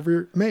documentary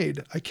ever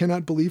made. I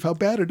cannot believe how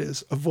bad it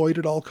is. Avoid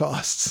at all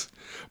costs.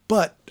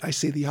 But I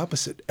say the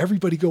opposite.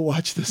 Everybody go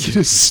watch this. It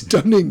is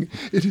stunning.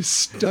 It is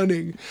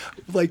stunning.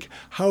 Like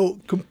how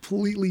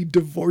completely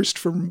divorced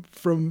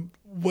from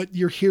what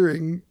you're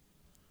hearing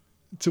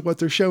to what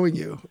they're showing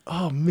you.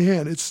 Oh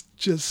man, it's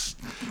just...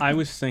 I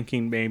was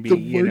thinking maybe,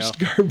 the worst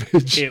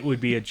garbage. It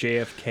would be a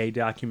JFK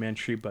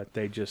documentary, but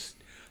the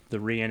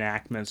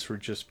reenactments were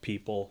just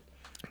people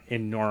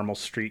in normal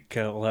street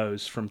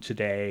clothes from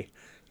today.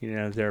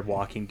 They're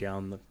walking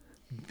down the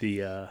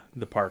the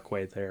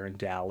parkway there in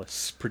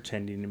Dallas,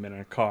 pretending I'm in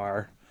a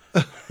car.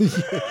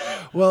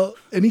 Well,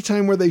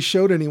 anytime where they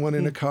showed anyone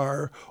in a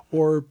car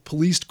or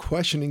police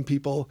questioning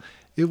people,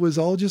 it was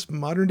all just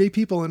modern day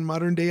people in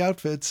modern day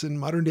outfits and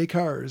modern day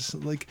cars.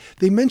 Like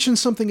they mentioned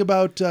something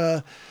about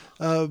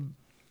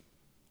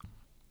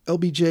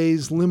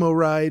LBJ's limo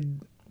ride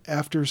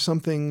after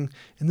something,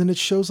 and then it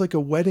shows like a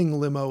wedding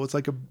limo. It's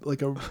like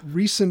a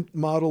recent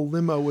model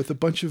limo with a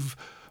bunch of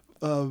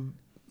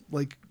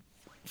like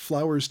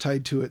flowers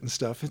tied to it and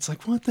stuff. It's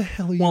like, what the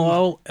hell are you?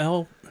 Well,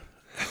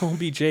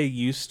 LBJ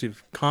used to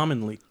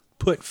commonly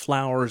put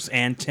flowers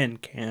and tin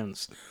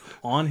cans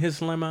on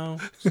his limo.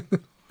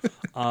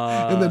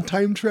 And then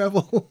time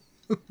travel.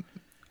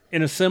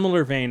 In a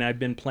similar vein, I've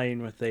been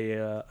playing with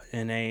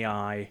an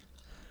AI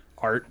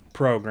art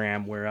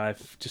program where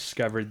I've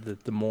discovered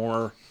that the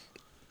more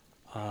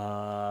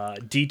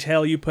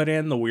detail you put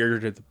in, the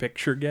weirder the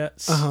picture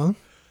gets.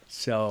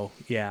 So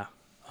yeah.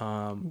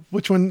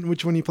 Which one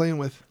are you playing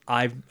with?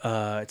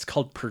 It's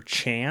called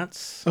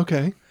Perchance.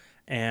 Okay.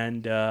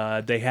 And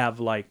they have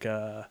like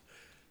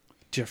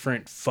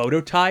different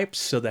phototypes.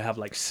 So they have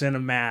like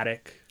cinematic,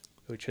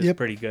 which is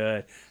pretty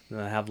good. And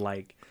they have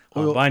like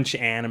a bunch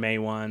of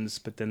anime ones,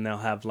 but then they'll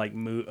have like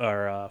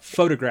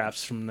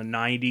photographs from the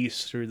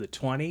 90s through the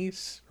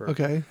 20s. Or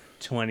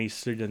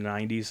 20s through the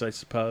 90s, I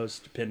suppose,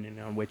 depending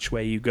on which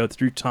way you go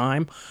through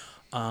time.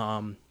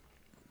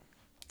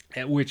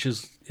 Which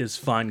is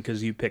fun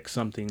because you pick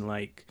something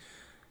like,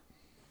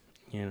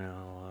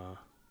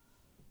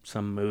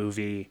 some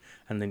movie,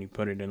 and then you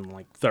put it in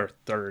like their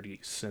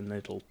 30s, and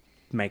it'll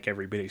make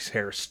everybody's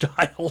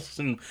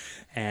hairstyles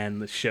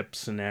and the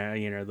ships and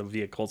the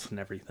vehicles and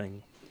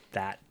everything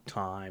that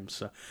time.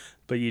 So,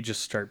 but you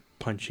just start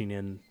punching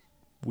in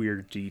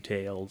weird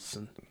details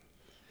and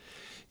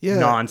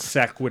non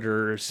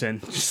sequiturs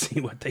and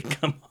see what they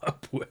come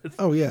up with.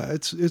 Oh yeah,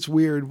 it's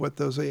weird what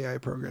those AI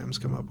programs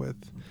come up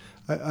with.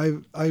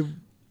 I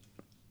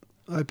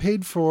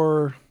paid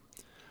for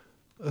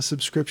a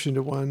subscription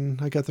to one.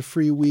 I got the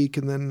free week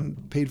and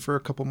then paid for a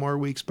couple more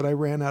weeks, but I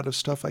ran out of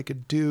stuff I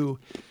could do.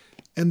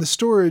 And the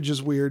storage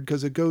is weird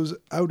because it goes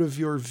out of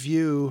your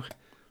view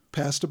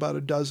past about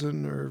a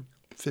dozen or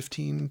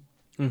 15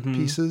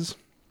 pieces.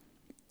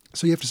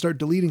 So you have to start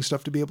deleting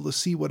stuff to be able to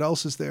see what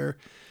else is there,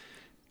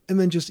 and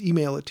then just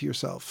email it to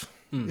yourself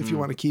if you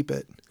want to keep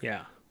it.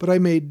 Yeah. But I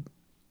made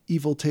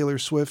evil Taylor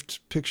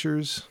Swift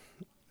pictures,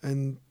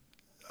 and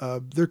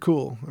they're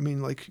cool. I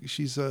mean, like,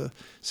 she's a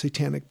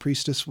satanic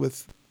priestess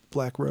with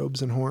black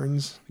robes and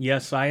horns.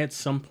 Yes, I at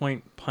some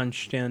point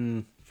punched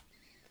in,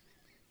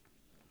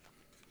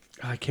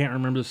 I can't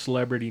remember the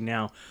celebrity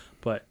now,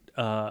 but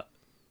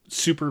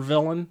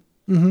supervillain.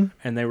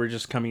 And they were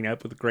just coming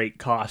up with great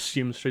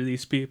costumes for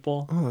these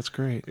people. Oh, that's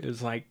great. It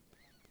was like,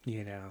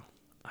 I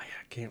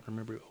can't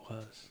remember who it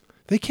was.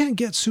 They can't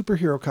get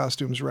superhero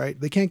costumes right.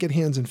 They can't get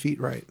hands and feet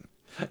right.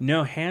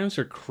 No, hands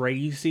are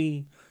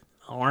crazy.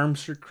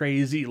 Arms are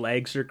crazy.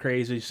 Legs are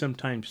crazy.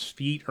 Sometimes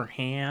feet or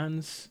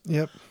hands.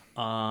 Yep.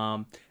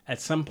 At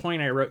some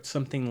point, I wrote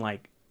something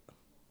like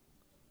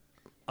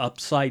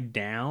upside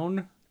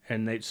down.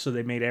 And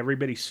they made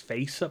everybody's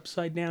face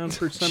upside down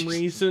for some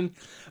reason.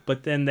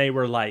 But then they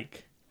were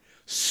like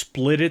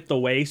split at the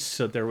waist.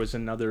 So there was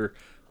another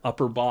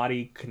upper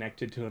body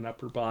connected to an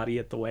upper body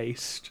at the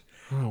waist.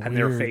 Oh, and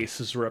their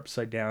faces were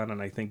upside down.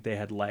 And I think they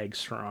had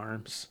legs for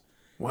arms.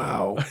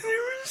 Wow.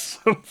 There was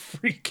some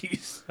freaky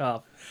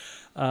stuff.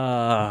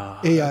 AI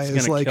is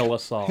is like, kill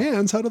us all.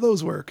 Hands, how do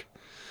those work?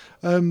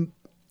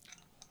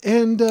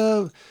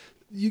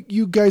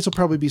 You guys will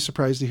probably be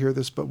surprised to hear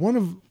this, but one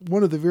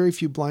of the very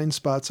few blind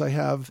spots I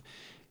have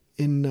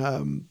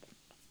in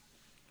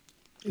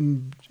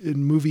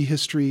movie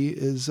history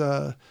is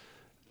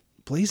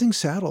Blazing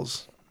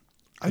Saddles.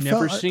 I've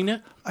never seen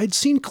it. I'd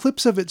seen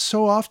clips of it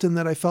so often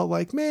that I felt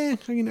like, I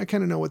kind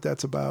of know what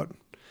that's about.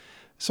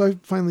 So I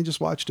finally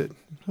just watched it.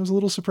 I was a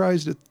little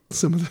surprised at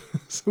some of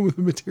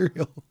the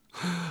material.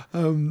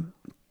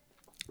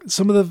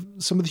 Some of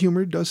the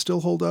humor does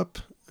still hold up.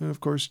 And of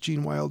course,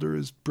 Gene Wilder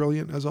is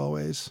brilliant as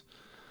always.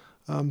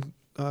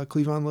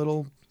 Cleavon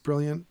Little,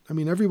 brilliant. I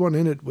mean, everyone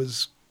in it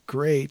was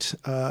great.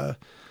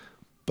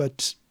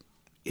 But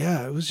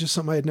yeah, it was just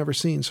something I had never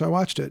seen. So I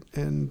watched it,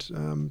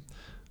 and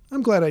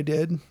I'm glad I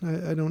did.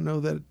 I don't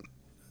know that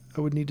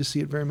I would need to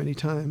see it very many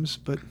times,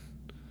 but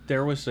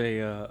there was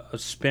a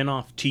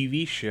spin-off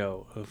TV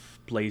show of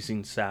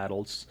Blazing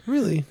Saddles.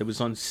 Really? It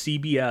was on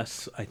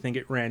CBS. I think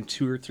it ran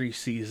 2 or 3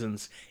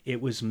 seasons.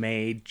 It was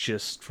made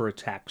just for a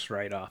tax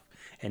write-off,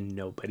 and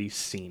nobody's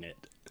seen it.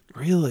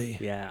 Really?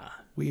 Yeah.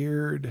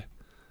 Weird.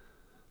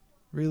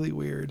 Really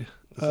weird.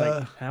 It's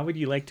like, how would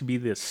you like to be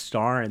the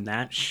star in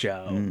that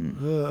show?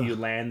 You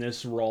land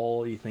this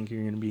role, you think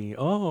you're going to be,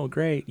 oh,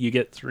 great. You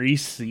get 3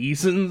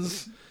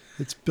 seasons.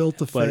 It's built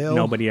to fail. But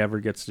nobody ever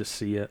gets to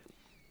see it.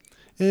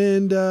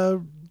 And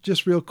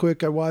just real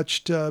quick, I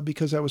watched,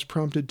 because I was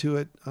prompted to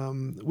it,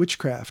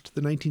 Witchcraft,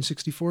 the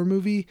 1964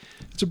 movie.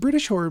 It's a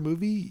British horror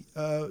movie,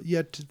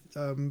 yet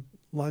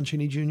Lon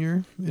Chaney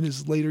Jr. in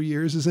his later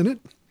years is in it.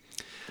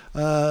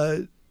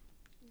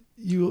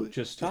 you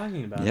Just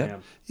talking about Yeah.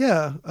 him.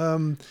 yeah,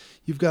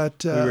 you've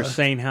got We were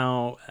saying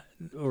how,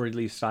 or at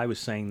least I was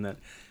saying that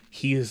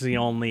he is the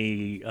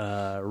only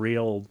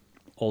real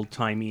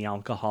old-timey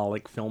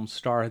alcoholic film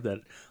star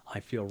that I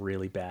feel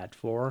really bad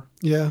for.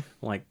 yeah.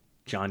 Like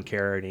John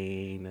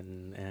Carradine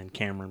and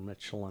Cameron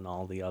Mitchell and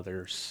all the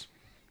others.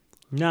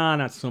 Nah,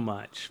 not so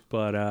much.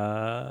 But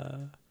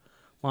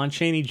Lon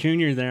Chaney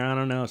Jr. there, I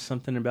don't know,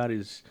 something about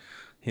his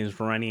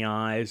runny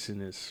eyes and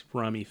his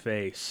rummy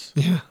face.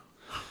 Yeah.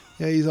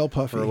 Yeah, he's all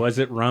puffy. Or was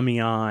it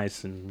rummy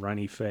eyes and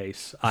runny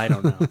face? I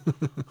don't know.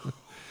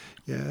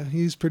 Yeah,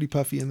 he's pretty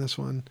puffy in this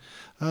one.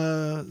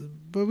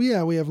 But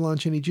yeah, we have Lon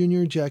Chaney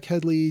Jr., Jack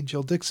Hedley,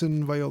 Jill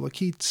Dixon, Viola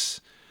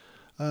Keats,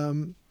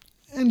 and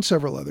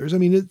several others. I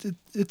mean,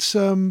 it's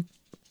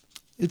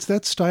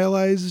that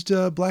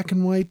stylized black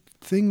and white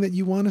thing that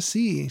you want to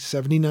see.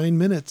 79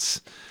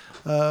 minutes.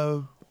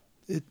 I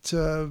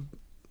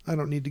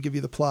don't need to give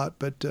you the plot,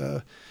 but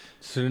Does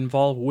it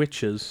involve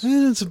witches?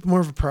 it's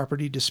more of a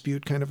property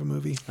dispute kind of a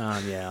movie.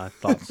 Yeah, I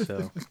thought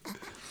so.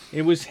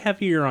 It was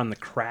heavier on the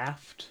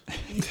craft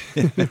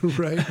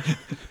Right.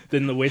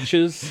 than the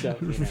witches. So,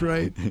 you know.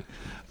 Right.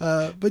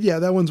 But yeah,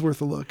 that one's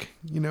worth a look.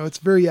 It's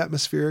very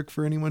atmospheric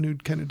for anyone who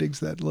kind of digs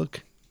that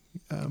look.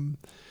 And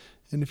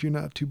if you're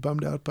not too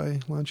bummed out by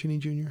Lon Chaney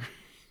Jr.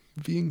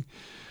 being,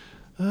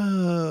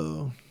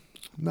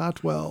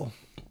 not well.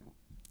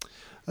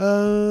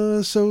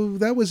 So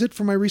that was it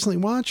for my recently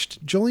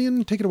watched.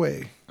 Julian, take it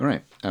away. All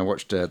right. I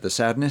watched The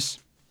Sadness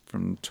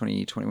from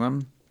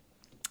 2021.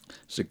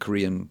 It's a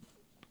Korean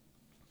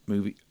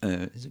movie.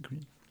 Is it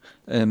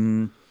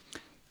Korean?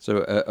 So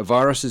a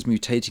virus is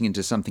mutating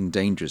into something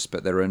dangerous,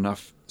 but there are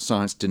enough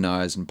science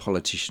deniers and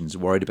politicians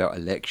worried about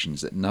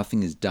elections that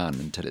nothing is done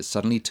until it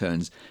suddenly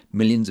turns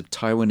millions of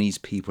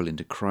Taiwanese people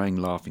into crying,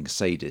 laughing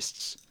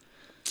sadists.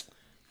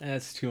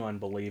 That's too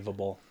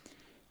unbelievable.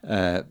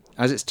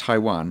 As it's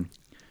Taiwan,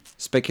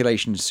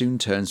 speculation soon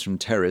turns from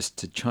terrorists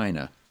to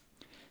China.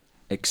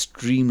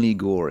 Extremely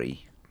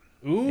gory.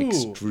 Ooh.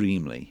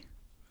 Extremely.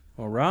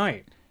 All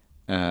right.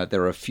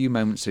 There are a few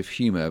moments of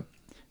humour,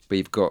 but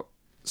you've got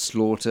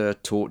slaughter,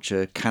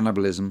 torture,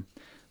 cannibalism,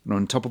 and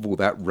on top of all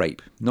that,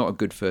 rape. Not a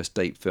good first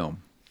date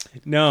film.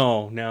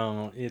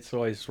 No. It's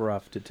always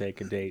rough to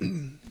take a date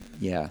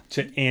Yeah.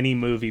 to any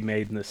movie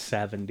made in the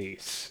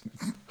 70s.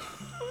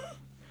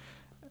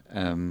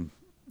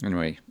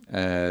 Anyway,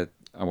 I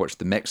watched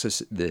The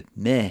Mexorcist,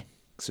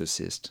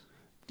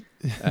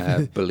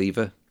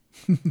 Believer.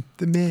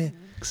 The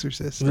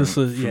Exorcist. This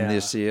is, From yeah.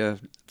 this year,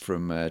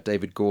 from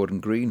David Gordon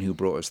Green, who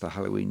brought us the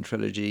Halloween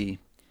trilogy.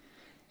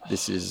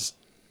 This is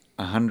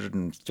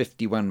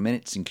 151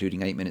 minutes,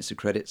 including 8 minutes of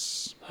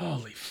credits.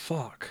 Holy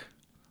fuck.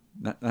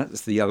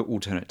 That's the other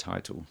alternate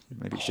title.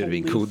 Maybe it should have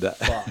been Holy called that.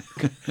 Fuck.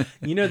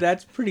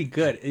 That's pretty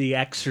good. The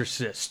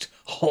Exorcist.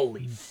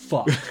 Holy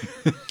fuck.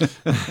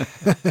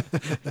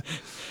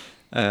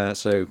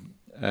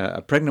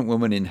 A pregnant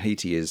woman in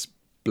Haiti is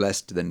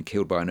blessed, then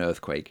killed by an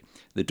earthquake.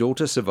 The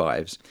daughter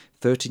survives.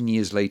 13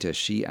 years later,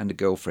 she and a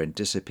girlfriend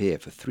disappear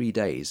for 3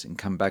 days and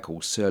come back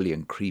all surly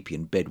and creepy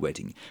and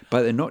bedwetting.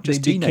 But they're not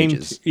just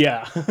teenagers.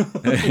 Yeah.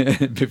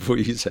 Before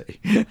you say.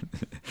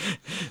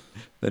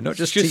 They're not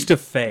It's just a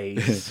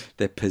phase.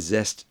 They're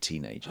possessed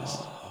teenagers.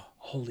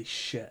 Holy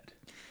shit.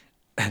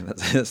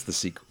 That's the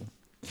sequel.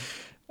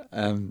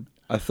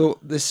 I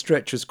thought this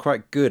stretch was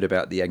quite good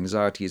about the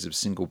anxieties of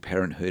single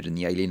parenthood and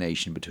the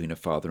alienation between a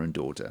father and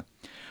daughter.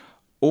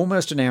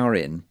 Almost an hour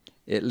in,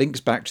 it links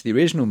back to the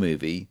original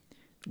movie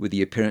with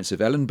the appearance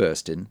of Ellen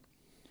Burstyn,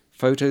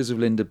 photos of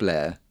Linda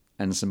Blair,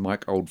 and some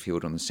Mike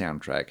Oldfield on the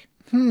soundtrack.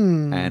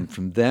 And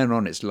from there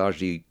on, it's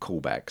largely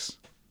callbacks.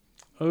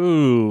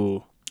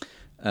 Ooh.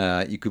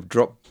 You could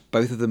drop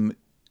both of them.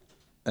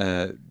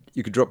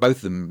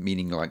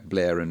 Meaning like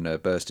Blair and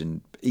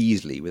Burstyn,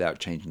 easily without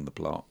changing the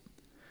plot.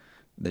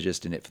 They're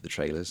just in it for the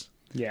trailers.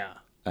 Yeah.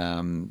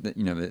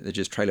 They're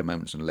just trailer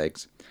moments and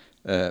legs.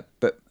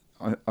 But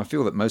I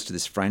feel that most of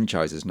this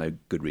franchise has no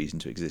good reason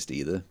to exist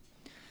either.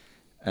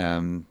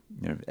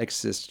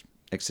 Exorcist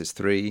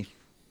 3.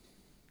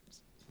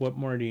 What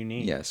more do you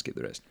need? Yeah, skip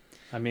the rest.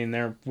 I mean,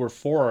 there were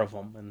 4 of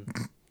them, and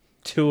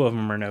 2 of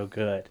them are no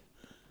good.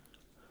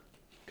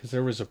 Because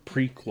there was a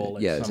prequel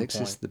at There's some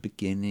Exorcist point. the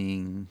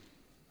beginning.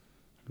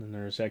 And then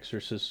there's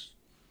Exorcist,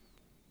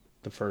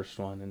 the first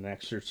one, and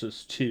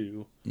Exorcist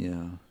 2,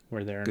 Yeah.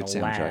 where they're Good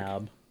in a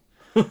soundtrack.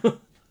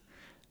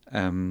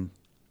 lab.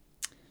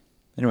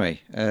 Anyway,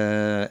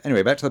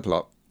 back to the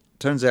plot.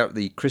 Turns out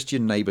the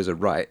Christian neighbours are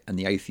right and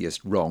the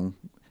atheist wrong,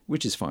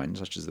 which is fine,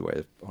 such is the way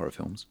of horror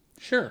films.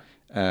 Sure.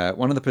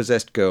 One of the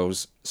possessed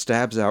girls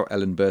stabs out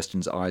Ellen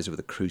Burstyn's eyes with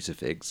a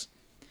crucifix.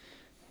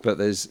 But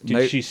there's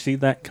Did she see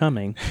that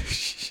coming?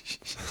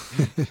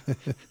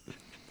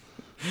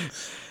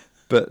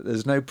 But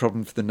there's no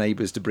problem for the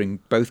neighbours to bring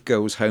both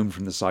girls home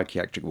from the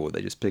psychiatric ward.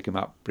 They just pick them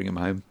up, bring them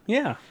home.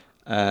 Yeah.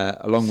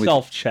 Along with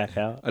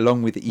Self-checkout.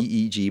 Along with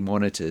EEG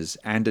monitors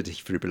and a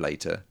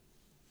defibrillator.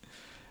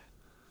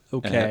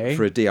 Okay.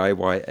 For a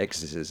DIY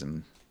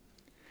exorcism.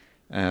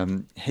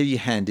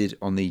 Heavy-handed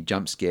on the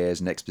jump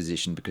scares and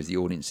exposition because the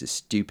audience is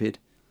stupid.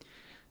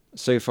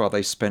 So far,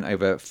 they've spent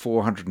over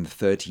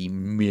 $430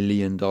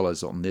 million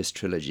on this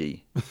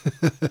trilogy,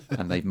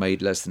 and they've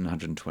made less than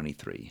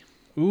 123.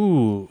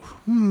 Ooh.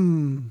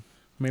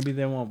 Maybe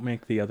they won't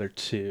make the other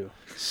two.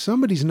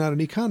 Somebody's not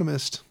an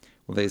economist.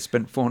 Well, they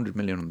spent $400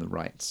 million on the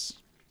rights,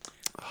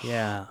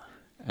 Yeah.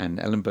 and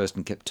Ellen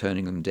Burstyn kept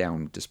turning them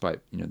down, despite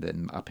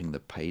them upping the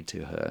pay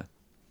to her,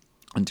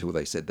 until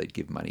they said they'd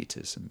give money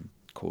to some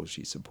cause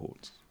she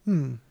supports.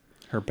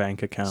 Her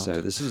bank account.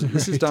 So this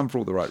is done for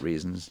all the right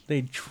reasons.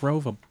 They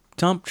drove a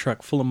dump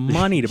truck full of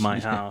money to my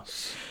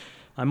house.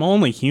 I'm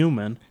only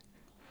human.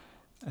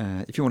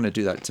 If you want to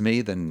do that to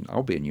me, then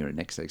I'll be in your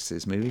next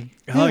Exorcist movie.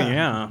 Oh,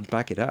 yeah.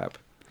 Back it up.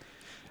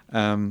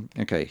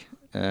 Okay.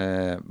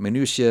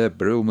 Minutia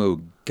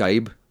Bromo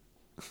Gaib,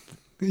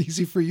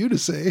 Easy for you to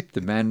say. the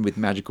man with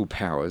magical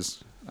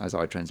powers, as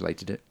I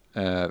translated it,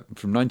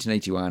 from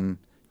 1981,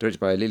 directed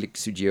by Lilik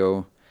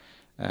Sugio,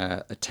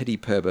 a Teddy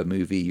Perber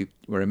movie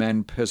where a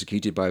man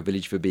persecuted by a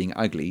village for being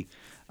ugly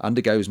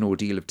undergoes an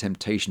ordeal of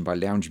temptation by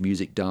lounge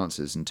music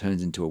dancers and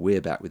turns into a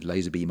werebat with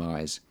laser beam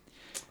eyes.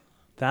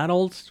 That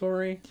old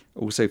story?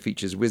 Also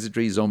features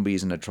wizardry,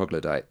 zombies, and a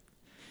troglodyte.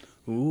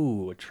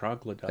 Ooh, a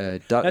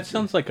troglodyte. Duck- That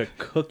sounds like a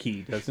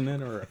cookie, doesn't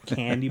it? Or a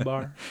candy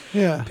bar?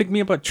 Yeah. Pick me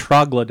up a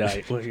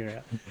troglodyte. What you're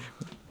at.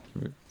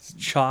 It's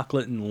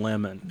chocolate and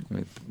lemon.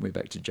 We're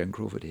back to Joan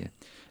Crawford here.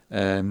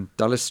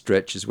 Dullest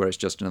Stretch is where it's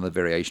just another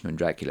variation on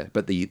Dracula,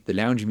 but the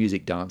lounge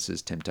music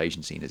dancers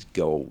temptation scene is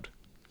gold.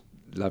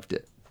 Loved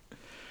it.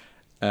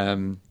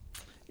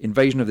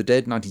 Invasion of the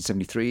Dead,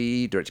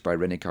 1973, directed by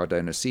Rene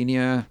Cardona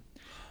Sr.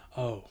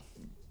 Oh,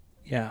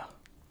 yeah.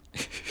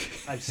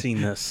 I've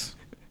seen this.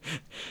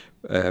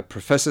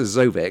 Professor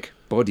Zovek,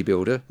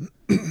 bodybuilder,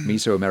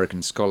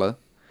 Mesoamerican scholar,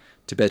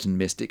 Tibetan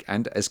mystic,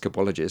 and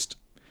escapologist,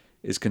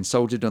 is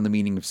consulted on the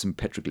meaning of some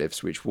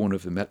petroglyphs which warn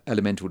of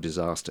elemental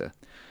disaster.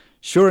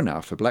 Sure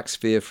enough, a black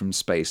sphere from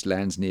space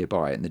lands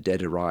nearby and the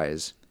dead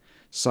arise.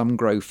 Some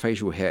grow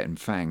facial hair and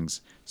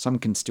fangs. Some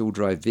can still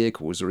drive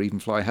vehicles or even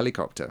fly a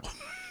helicopter.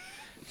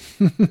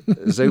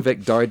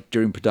 Zovek died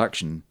during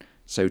production,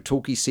 so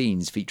talky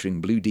scenes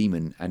featuring Blue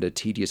Demon and a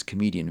tedious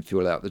comedian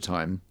fill out the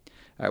time.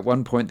 At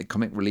one point, the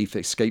comic relief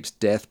escapes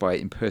death by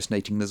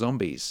impersonating the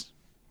zombies.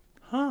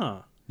 Huh.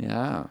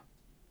 Yeah,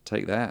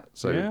 take that.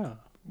 So, Yeah.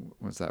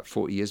 what's that,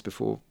 40 years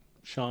before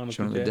Shaun of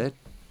Shaun of the Dead?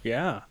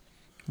 Yeah.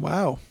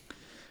 Wow.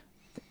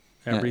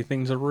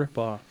 Everything's a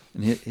ripoff.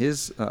 And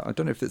here's, I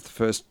don't know if it's the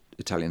first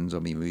Italian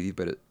zombie movie,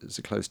 but it's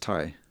a close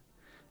tie.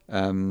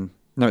 No,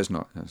 it's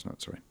not. No, it's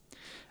not, sorry.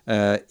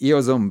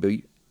 Io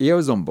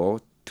Zombo,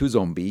 Tu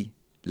Zombie,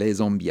 Le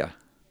Zombia.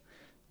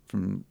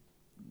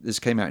 This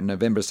came out in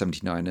November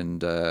 79,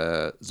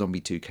 and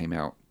Zombie 2 came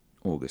out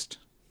August.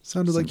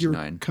 Sounded like you were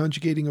 79.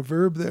 conjugating a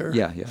verb there.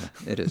 Yeah,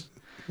 it is.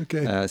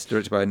 Okay. It's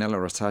directed by Nella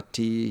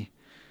Rosati.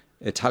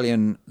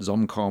 Italian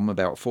zomcom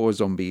about 4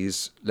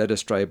 zombies led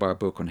astray by a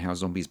book on how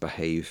zombies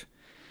behave.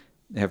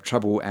 They have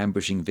trouble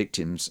ambushing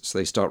victims, so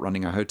they start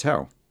running a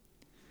hotel.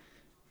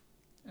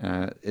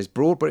 It's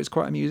broad, but it's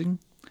quite amusing.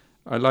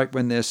 I like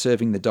when they're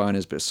serving the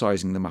diners but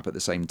sizing them up at the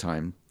same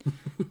time.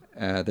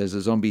 There's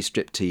a zombie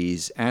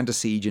striptease and a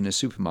siege in a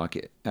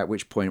supermarket, at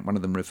which point one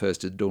of them refers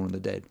to Dawn of the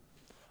Dead.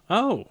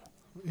 Oh.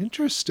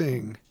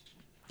 Interesting.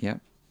 Yeah.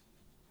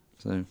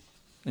 So,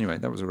 anyway,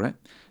 that was all right.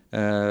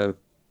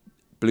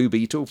 Blue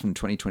Beetle from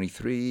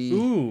 2023.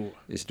 Ooh.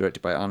 It's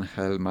directed by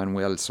Angel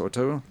Manuel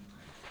Soto.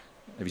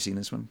 Have you seen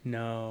this one?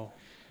 No.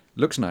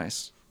 Looks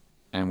nice,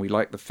 and we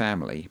like the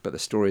family, but the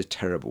story is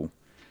terrible.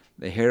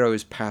 The hero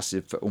is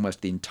passive for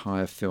almost the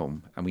entire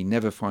film, and we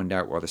never find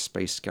out why the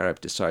space scarab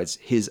decides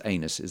his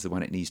anus is the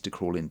one it needs to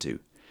crawl into.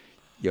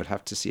 You'll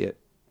have to see it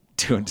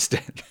to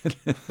understand.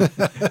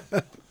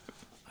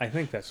 I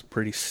think that's a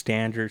pretty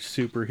standard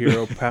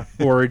superhero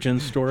origin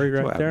story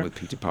right What there. happened with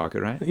Peter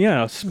Parker, right?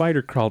 Yeah, a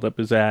spider crawled up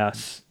his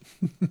ass.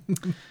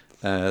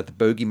 The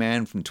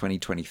Bogeyman from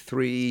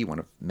 2023, one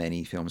of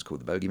many films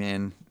called The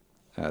Bogeyman.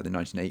 The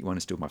 1981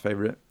 is still my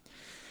favourite.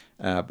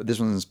 But this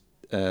one's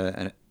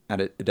and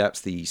it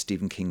adapts the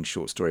Stephen King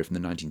short story from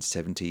the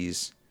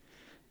 1970s.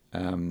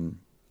 And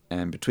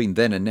between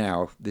then and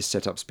now, this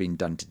setup's been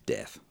done to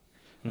death.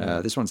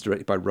 This one's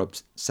directed by Rob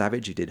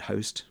Savage, who did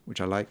Host, which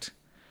I liked.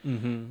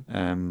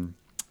 Mm-hmm.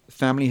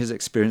 Family has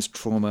experienced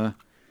trauma.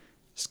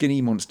 Skinny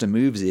monster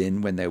moves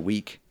in when they're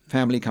weak.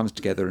 Family comes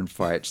together and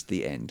fights.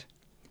 The end.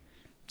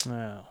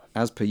 Wow.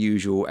 As per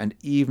usual, and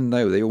even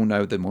though they all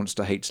know the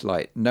monster hates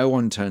light, no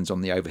one turns on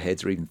the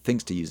overheads or even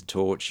thinks to use a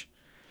torch.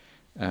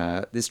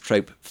 This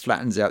trope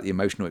flattens out the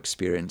emotional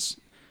experience.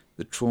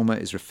 The trauma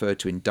is referred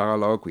to in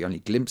dialogue. We only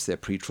glimpse their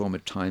pre-trauma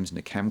times in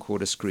a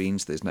camcorder screen,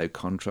 so there's no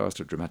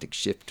contrast or dramatic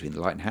shift between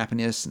the light and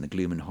happiness and the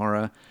gloom and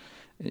horror.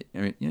 I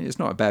mean, it's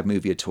not a bad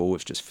movie at all.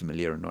 It's just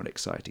familiar and not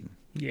exciting.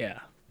 Yeah.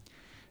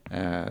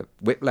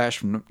 Whiplash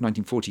from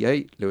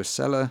 1948. Lewis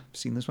Seller.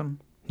 Seen this one?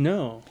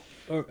 No.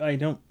 Or I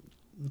don't.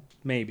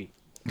 Maybe.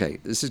 Okay,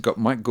 this has got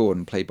Mike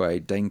Gordon, played by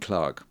Dane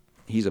Clark.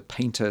 He's a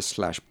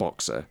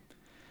painter/boxer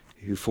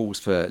who falls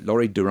for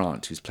Laurie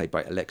Durant, who's played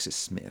by Alexis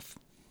Smith,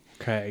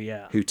 Okay,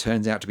 yeah. who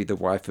turns out to be the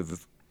wife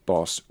of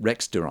boss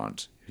Rex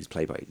Durant, who's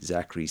played by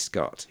Zachary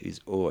Scott, who's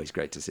always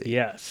great to see.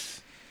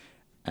 Yes.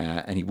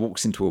 And he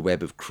walks into a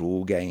web of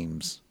cruel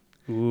games.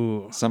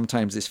 Ooh.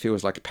 Sometimes this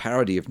feels like a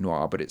parody of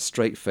noir, but it's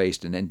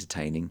straight-faced and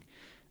entertaining.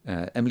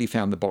 Emily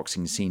found the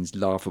boxing scenes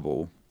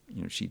laughable.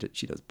 You know, she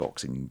does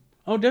boxing.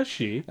 Oh, does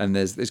she? And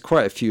there's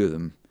quite a few of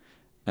them.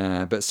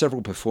 But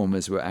several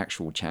performers were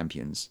actual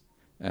champions.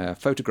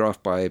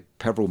 Photographed by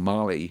Peveril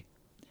Marley,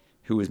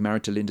 who was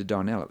married to Linda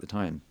Darnell at the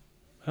time.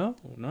 Oh,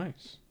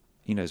 nice.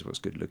 He knows what's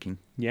good looking.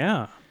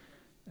 Yeah.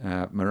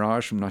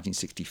 Mirage from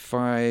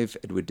 1965,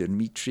 Edward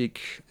Dmytryk.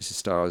 This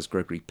stars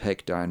Gregory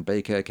Peck, Diane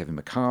Baker, Kevin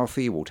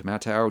McCarthy, Walter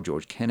Matthau,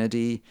 George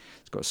Kennedy.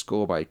 It's got a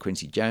score by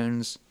Quincy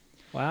Jones.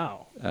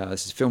 Wow.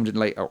 This is filmed in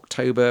late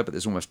October, but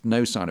there's almost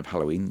no sign of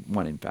Halloween.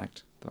 One, in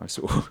fact, that I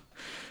saw.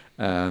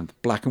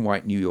 Black and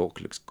white New York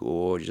looks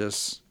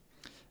gorgeous.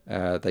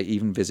 They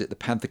even visit the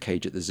panther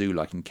cage at the zoo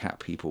like in Cat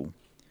People.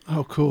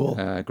 Oh, cool.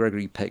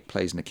 Gregory Peck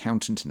plays an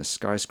accountant in a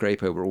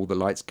skyscraper where all the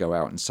lights go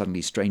out and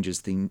suddenly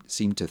strangers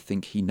seem to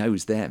think he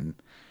knows them,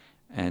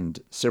 and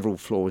several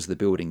floors of the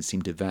building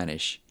seem to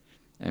vanish,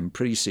 and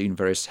pretty soon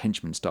various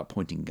henchmen start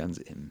pointing guns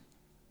at him.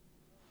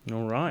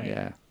 All right.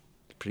 Yeah,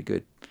 pretty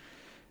good.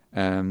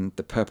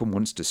 The Purple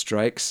Monster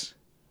Strikes,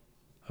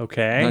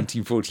 Okay.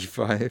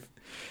 1945,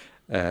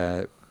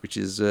 which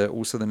is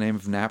also the name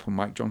of an app on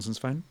Mike Johnson's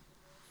phone.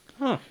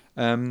 Huh.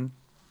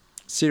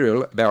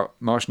 Serial about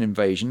Martian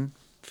invasion,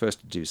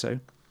 first to do so,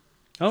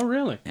 Oh,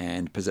 really?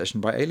 and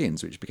possession by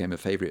aliens, which became a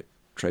favourite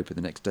trope of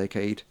the next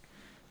decade.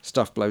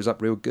 Stuff blows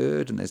up real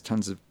good, and there's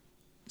tons of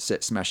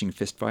set-smashing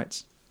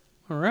fistfights.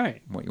 All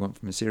right. What you want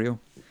from a serial.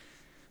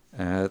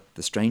 The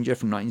Stranger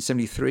from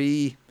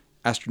 1973.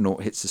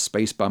 Astronaut hits a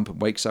space bump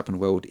and wakes up in a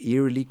world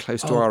eerily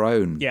close to our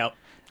own. Yep.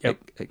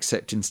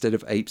 Except instead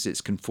of apes,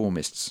 it's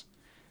conformists,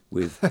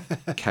 with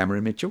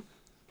Cameron Mitchell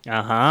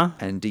Uh-huh.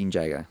 and Dean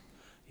Jagger.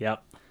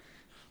 Yep.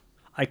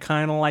 I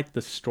kind of like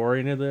the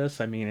story to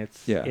this. I mean,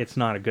 Yeah. it's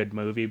not a good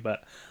movie,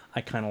 but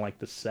I kind of like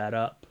the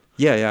setup.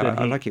 Yeah,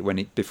 I like it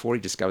when before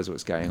he discovers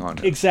what's going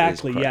on.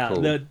 Exactly, It's quite yeah.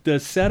 cool. The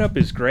setup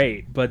is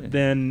great, but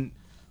then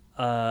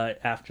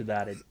after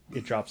that,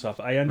 it drops off.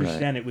 I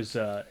understand it was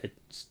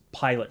it's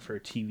pilot for a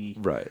TV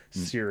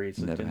series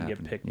that Never didn't happened.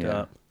 get picked Yeah.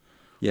 up.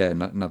 Yeah,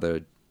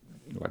 another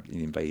like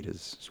the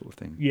Invaders sort of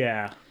thing.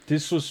 Yeah,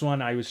 this was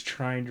one I was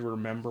trying to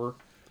remember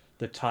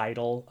the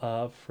title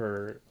of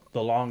for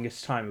the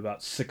longest time,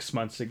 about 6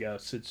 months ago.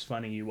 So it's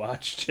funny you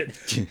watched it.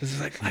 It's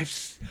like,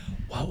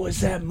 what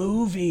was that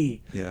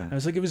movie? Yeah. I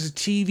was like, it was a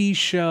TV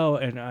show,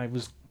 and I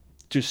was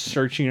just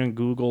searching on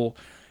Google,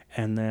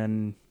 and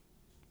then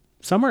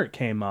somewhere it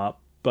came up.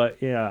 But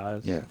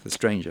yeah, Yeah, The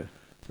Stranger.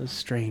 The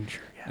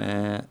Stranger.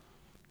 Yeah.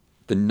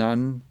 The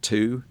Nun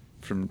 2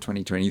 from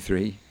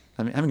 2023.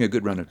 I mean, having a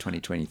good run of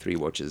 2023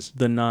 watches.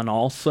 The Nun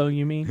also,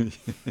 you mean?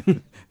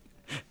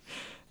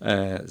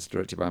 It's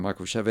directed by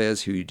Michael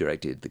Chavez, who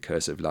directed The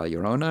Curse of La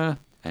Llorona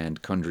and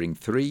Conjuring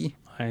 3.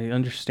 I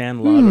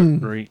understand La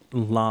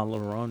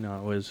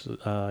Llorona was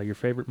your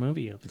favorite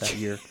movie of that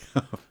year.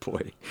 Oh,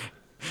 boy.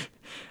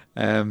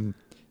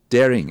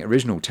 Daring,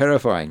 original,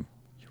 terrifying.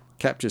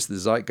 Captures the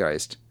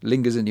zeitgeist,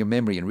 lingers in your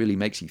memory and really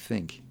makes you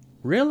think.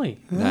 Really?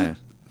 No.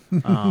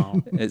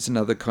 Oh. It's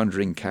another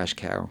Conjuring cash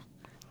cow.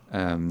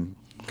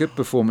 Good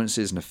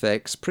performances and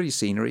effects, pretty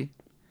scenery.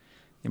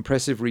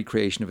 Impressive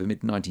recreation of a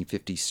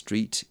mid-1950s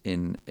street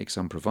in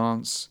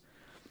Aix-en-Provence.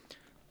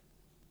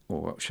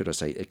 Or should I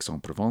say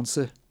Aix-en-Provence?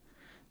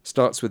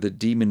 Starts with a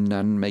demon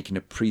nun making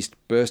a priest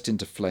burst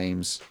into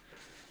flames.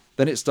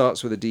 Then it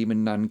starts with a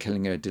demon nun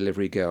killing a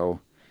delivery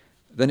girl.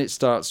 Then it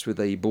starts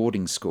with a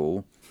boarding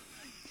school.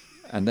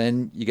 And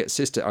then you get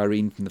Sister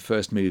Irene from the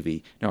first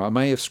movie. Now, I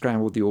may have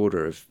scrambled the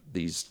order of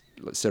these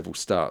several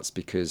starts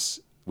because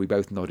we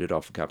both nodded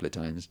off a couple of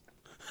times.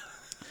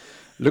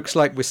 Looks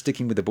like we're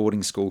sticking with the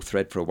boarding school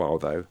thread for a while,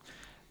 though.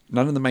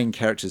 None of the main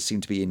characters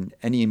seem to be in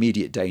any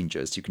immediate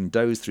danger, so you can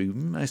doze through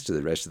most of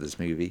the rest of this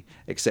movie,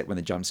 except when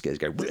the jump scares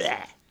go,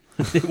 bleh!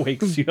 It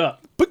wakes you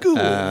up.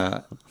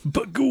 Bagool!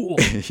 Bagool!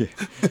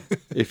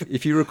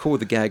 If you recall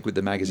the gag with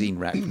the magazine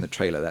rack from the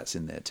trailer, that's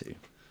in there too.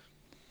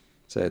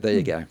 So there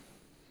you go.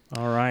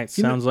 All right.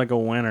 Sounds like a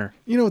winner.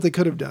 You know what they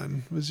could have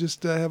done was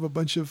just have a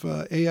bunch of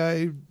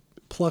AI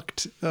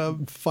plucked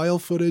file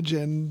footage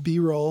and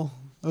B-roll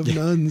of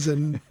nuns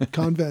and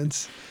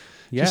convents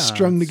just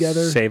strung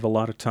together. Save a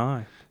lot of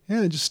time.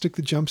 Yeah, just stick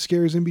the jump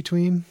scares in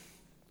between.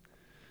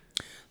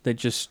 They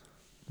just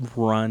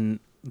run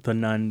the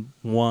Nun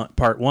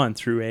part 1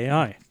 through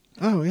AI.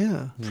 Oh,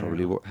 yeah.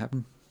 Probably what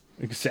happened.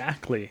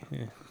 Exactly.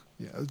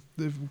 Yeah,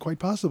 they're quite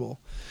possible.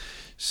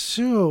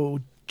 So,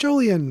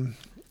 Jolien,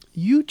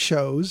 you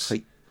chose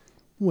Hey.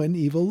 When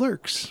Evil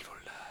Lurks.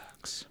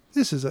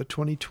 This is a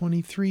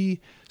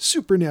 2023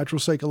 supernatural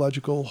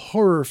psychological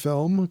horror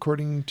film,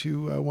 according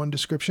to one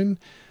description.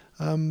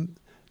 Demian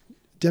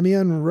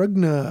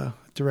Rugna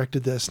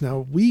directed this.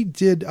 Now, we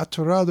did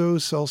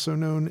Atorados, also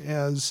known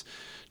as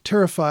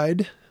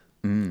Terrified.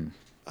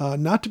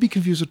 Not to be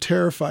confused with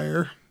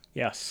Terrifier,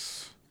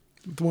 Yes.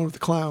 the one with the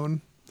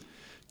clown.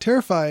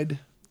 Terrified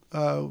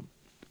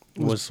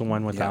Was the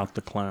one without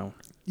the clown.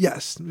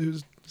 Yes, it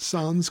was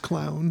Sans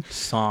Clown.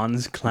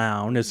 Sans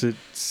Clown, as its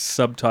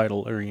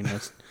subtitle arena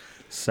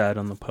said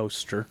on the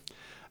poster.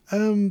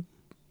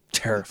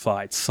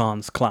 Terrified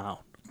Sans Clown.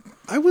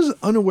 I was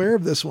unaware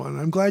of this one.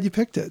 I'm glad you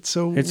picked it.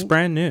 So It's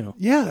brand new.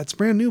 Yeah, it's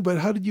brand new. But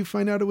how did you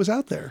find out it was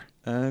out there?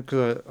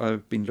 Because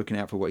I've been looking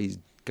out for what he's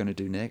going to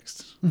do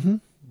next. Mm-hmm. I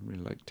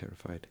really like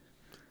Terrified.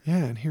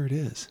 Yeah, and here it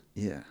is.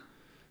 Yeah.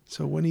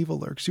 So When Evil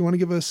Lurks. You want to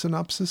give a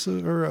synopsis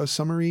or a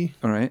summary?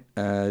 All right.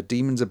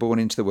 Demons are born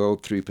into the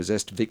world through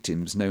possessed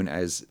victims known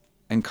as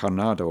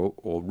Encarnado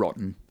or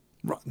Rotten.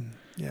 Rotten.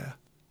 Yeah.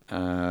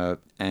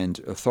 And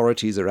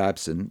authorities are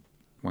absent.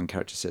 One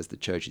character says the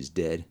church is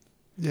dead.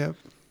 Yep.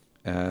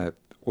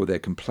 Or they're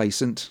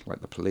complacent, like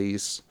the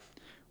police.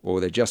 Or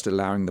they're just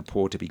allowing the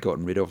poor to be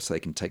gotten rid of so they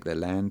can take their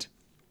land.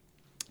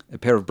 A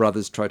pair of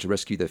brothers try to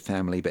rescue their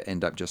family but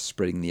end up just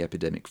spreading the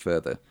epidemic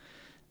further.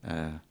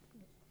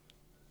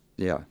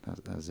 Yeah,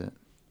 that's it.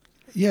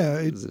 Yeah.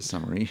 It's a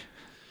summary.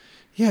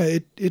 Yeah,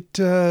 it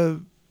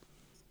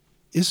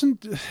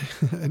isn't,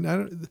 and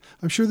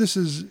I'm sure this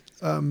is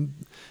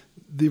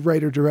the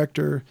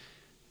writer-director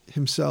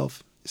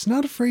himself is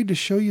not afraid to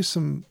show you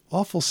some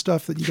awful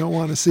stuff that you don't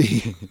want to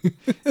see.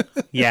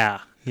 Yeah,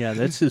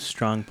 that's his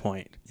strong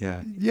point.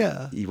 Yeah.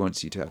 Yeah. He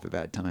wants you to have a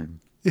bad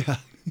time. Yeah.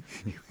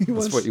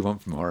 That's what you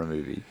want from a horror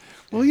movie.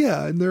 Well,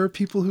 yeah, and there are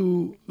people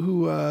who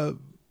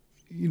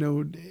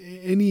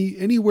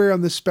anywhere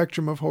on the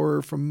spectrum of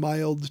horror from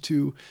mild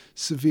to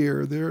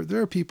severe,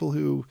 there are people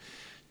who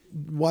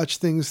watch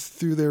things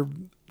through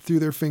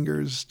their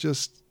fingers,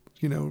 just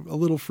a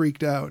little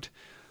freaked out.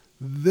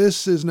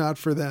 This is not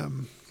for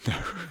them.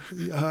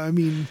 I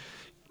mean,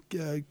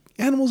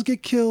 animals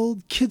get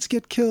killed, kids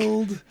get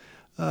killed,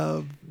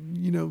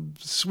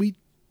 sweet,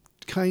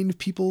 kind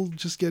people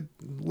just get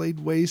laid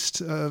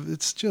waste.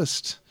 It's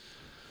just,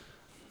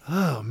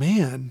 oh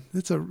man,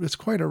 it's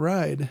quite a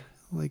ride.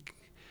 Like,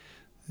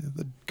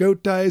 the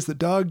goat dies, the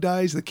dog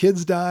dies, the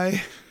kids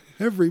die,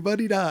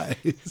 everybody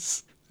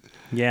dies.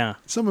 Yeah.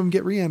 Some of them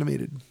get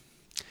reanimated.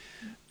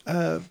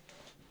 Will,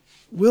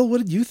 what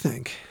did you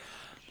think?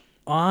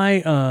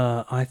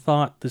 I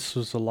thought this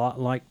was a lot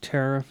like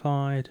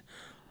Terrified,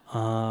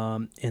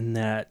 in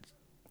that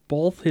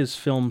both his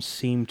films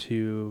seem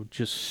to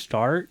just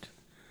start,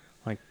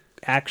 like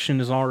action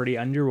is already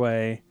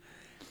underway,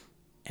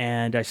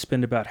 and I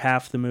spend about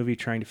half the movie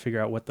trying to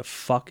figure out what the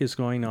fuck is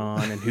going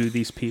on and who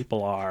these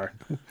people are.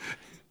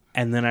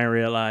 And then I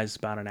realized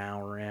about an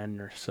hour in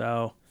or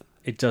so,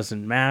 it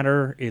doesn't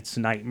matter. It's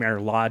nightmare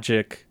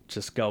logic.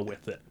 Just go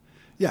with it.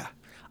 Yeah.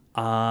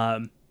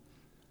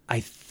 I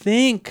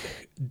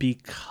think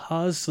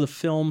because the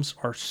films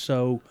are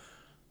so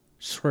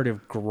sort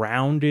of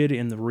grounded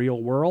in the real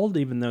world,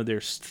 even though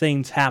there's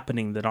things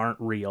happening that aren't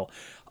real,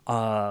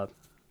 I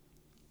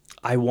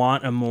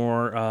want a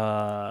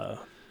more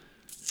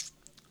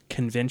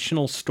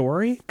conventional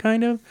story,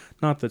 kind of.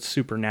 Not that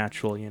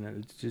supernatural,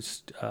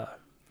 just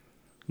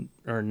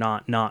or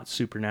not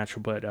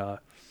supernatural,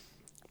 but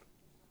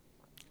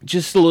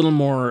just a little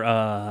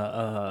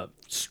more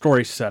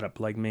story setup.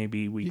 Like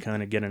maybe we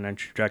kind of get an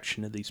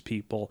introduction to these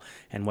people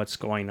and what's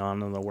going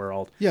on in the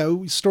world. Yeah,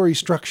 story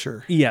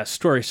structure. Yeah,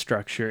 story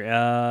structure.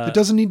 It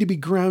doesn't need to be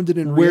grounded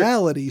in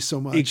reality so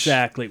much.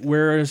 Exactly.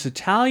 Whereas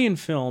Italian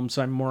films,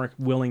 I'm more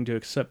willing to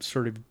accept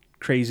sort of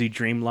crazy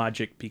dream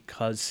logic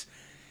because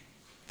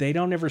they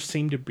don't ever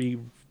seem to be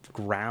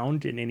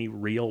grounded in any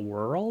real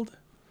world.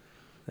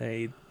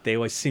 They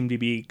always seem to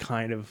be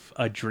kind of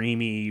a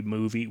dreamy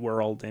movie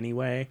world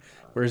anyway.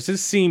 Whereas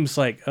this seems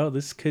like, oh,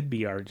 this could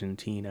be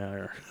Argentina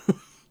or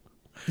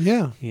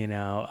yeah.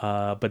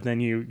 But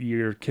then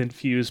you're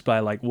confused by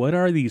like, what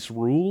are these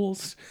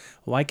rules?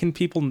 Why can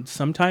people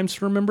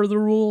sometimes remember the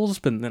rules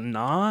but then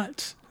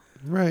not?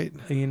 Right.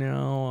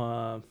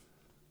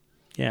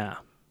 Yeah.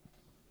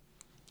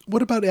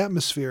 What about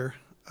atmosphere?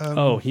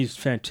 He's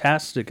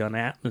fantastic on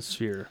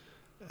atmosphere.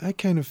 I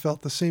kind of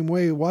felt the same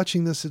way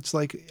watching this. It's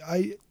like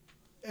I,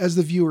 as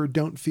the viewer,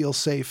 don't feel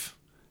safe.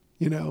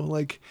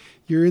 Like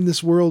you're in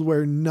this world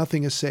where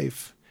nothing is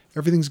safe.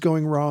 Everything's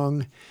going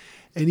wrong.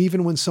 And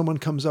even when someone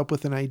comes up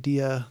with an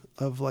idea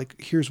of like,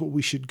 here's what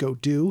we should go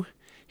do.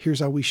 Here's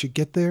how we should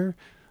get there.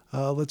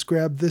 Let's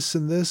grab this.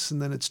 And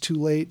then it's too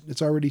late.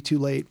 It's already too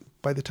late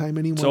by the time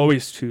anyone. It's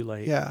always too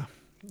late. Yeah.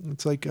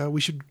 It's like,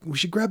 we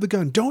should grab the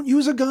gun. Don't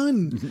use a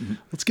gun.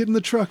 Let's get in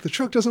the truck. The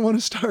truck doesn't want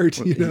to start.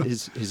 Well,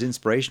 his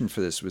inspiration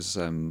for this was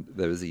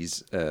there was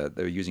these they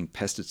were using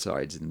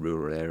pesticides in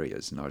rural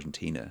areas in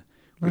Argentina,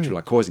 which were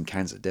like causing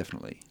cancer,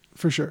 definitely.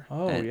 For sure.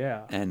 Oh,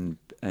 yeah. And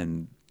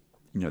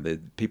the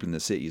people in the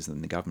cities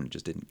and the government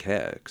just didn't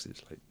care because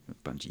it's like a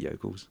bunch of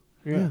yokels.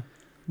 Yeah.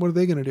 What are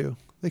they going to do?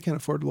 They can't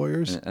afford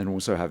lawyers. And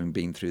also having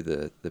been through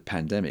the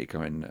pandemic,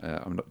 I mean,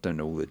 don't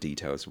know all the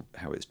details of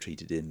how it's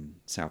treated in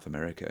South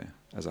America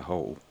as a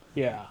whole.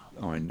 Yeah.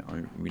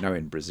 We know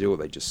in Brazil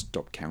they just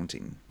stopped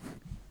counting.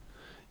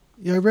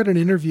 Yeah, I read an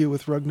interview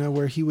with Rugna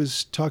where he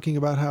was talking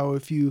about how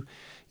if you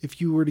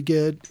were to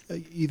get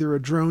either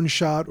a drone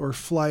shot or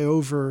fly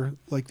over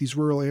like these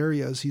rural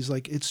areas, he's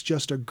like, it's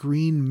just a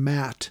green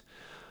mat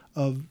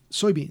of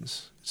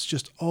soybeans. It's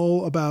just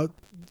all about,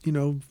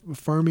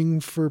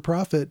 farming for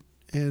profit,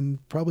 and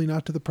probably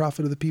not to the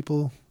profit of the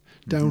people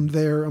down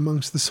there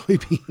amongst the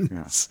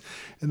soybeans.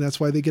 And that's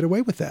why they get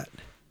away with that.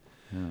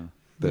 Yeah.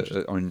 But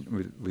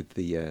with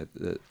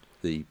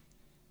the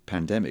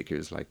pandemic, it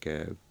was like,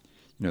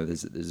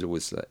 there's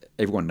always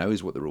everyone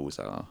knows what the rules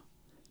are,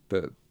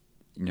 but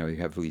you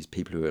have all these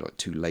people who are like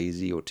too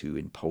lazy or too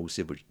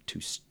impulsive or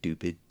too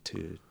stupid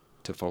to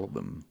follow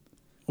them,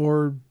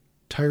 or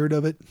tired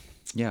of it.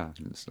 Yeah,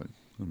 it's like,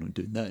 I'm not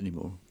doing that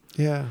anymore.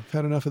 Yeah, I've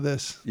had enough of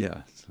this.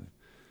 Yeah, so.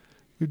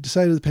 We've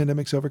decided the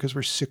pandemic's over because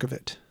we're sick of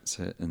it.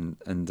 So and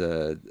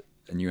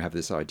you have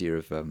this idea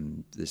of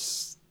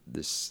this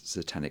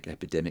satanic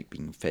epidemic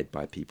being fed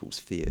by people's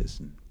fears,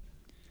 and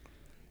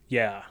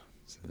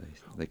so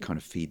they kind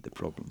of feed the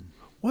problem.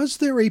 Was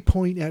there a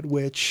point at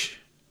which,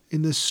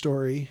 in this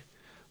story,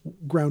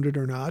 grounded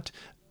or not,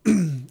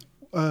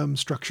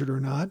 structured or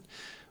not,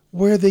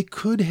 where they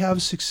could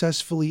have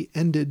successfully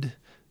ended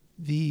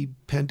the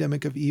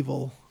pandemic of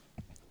evil,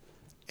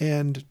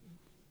 and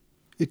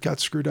it got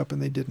screwed up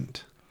and they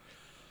didn't?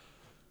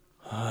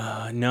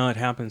 No, it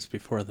happens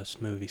before this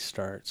movie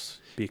starts,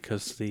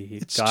 because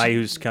the guy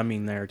who's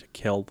coming there to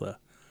kill the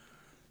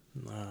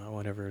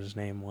whatever his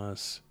name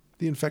was,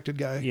 the infected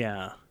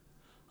guy,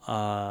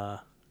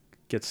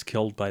 gets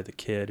killed by the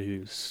kid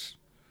who's,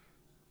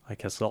 I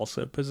guess,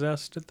 also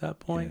possessed at that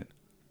point.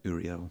 Yeah,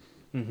 Uriel.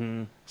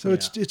 Mm-hmm. So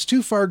it's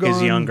too far gone.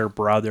 His younger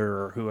brother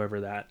or whoever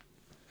that.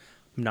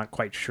 I'm not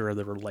quite sure of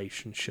the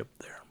relationship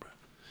there. But.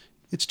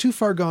 It's too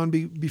far gone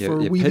before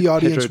we, the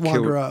audience,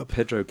 wander up.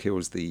 Pedro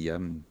kills the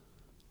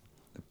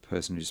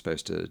person who's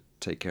supposed to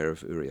take care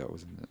of Uriel,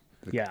 isn't it?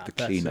 The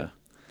cleaner.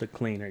 The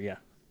cleaner, yeah.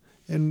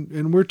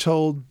 And we're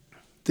told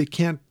they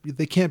can't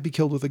be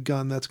killed with a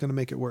gun. That's going to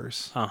make it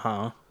worse.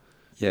 Uh-huh.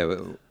 Yeah,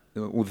 well,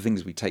 all the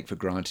things we take for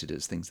granted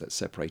as things that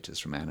separate us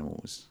from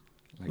animals,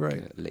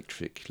 like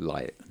electric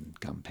light and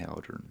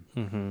gunpowder,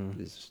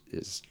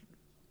 is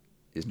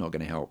not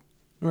going to help.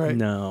 Right.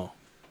 No.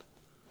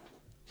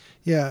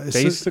 Yeah.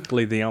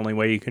 Basically, the only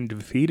way you can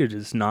defeat it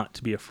is not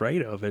to be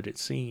afraid of it, it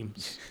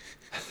seems.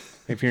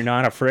 If you're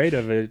not afraid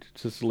of it, it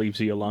just leaves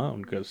you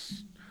alone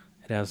because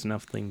it has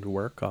nothing to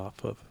work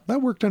off of.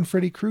 That worked on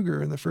Freddy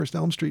Krueger in the first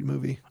Elm Street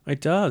movie.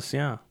 It does,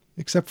 yeah.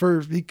 Except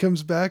for he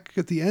comes back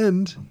at the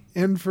end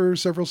and for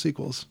several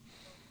sequels.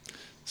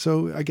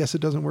 So I guess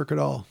it doesn't work at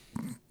all.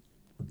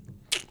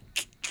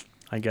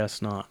 I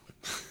guess not.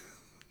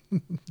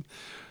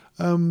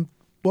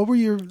 What were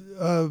your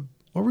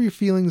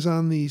feelings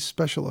on the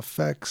special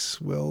effects,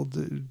 Will?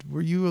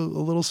 Were you a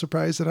little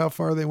surprised at how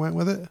far they went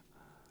with it?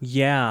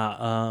 Yeah.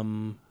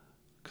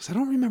 Because I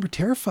don't remember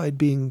Terrified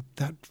being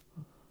that...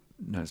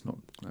 No, it's not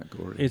that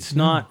gory. It's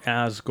not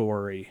as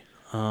gory.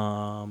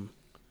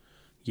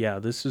 Yeah,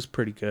 this is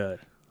pretty good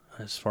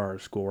as far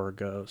as gore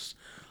goes.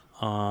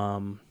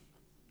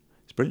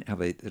 It's brilliant how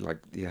they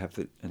you have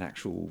an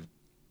actual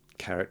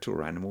character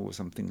or animal or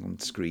something on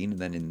screen, and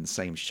then in the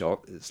same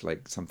shot, it's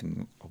like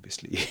something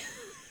obviously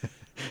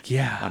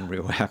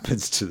unreal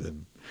happens to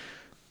them.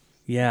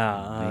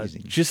 Yeah,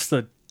 amazing. Just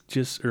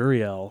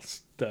Uriel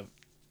stuff.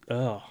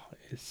 Oh,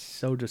 it's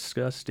so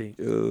disgusting.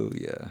 Oh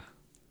yeah.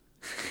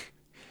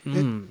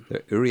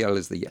 Uriel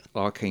is the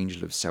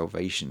archangel of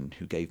salvation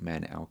who gave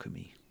man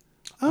alchemy.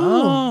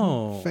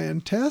 Oh,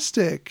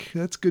 fantastic!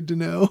 That's good to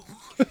know.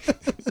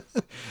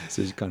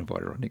 So it's kind of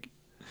ironic.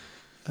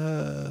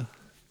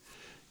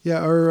 Yeah,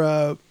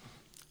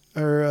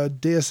 our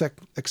Deus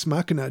Ex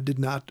Machina did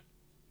not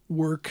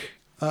work,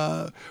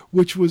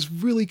 which was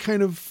really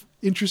kind of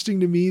interesting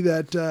to me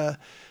that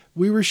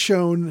we were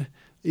shown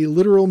a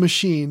literal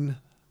machine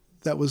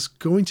that was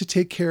going to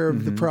take care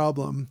of the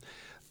problem,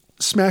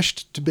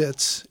 smashed to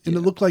bits, and it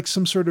looked like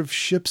some sort of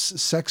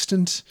ship's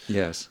sextant.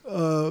 Yes.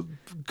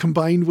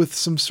 Combined with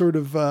some sort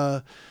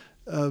of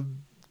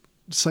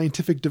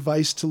scientific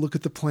device to look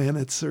at the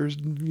planets or,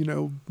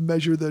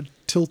 measure the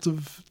tilt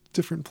of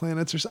different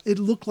planets. It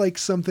looked like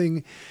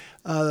something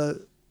that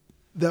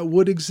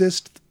would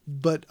exist,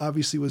 but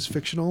obviously was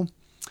fictional.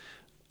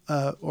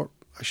 Or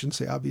I shouldn't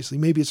say obviously.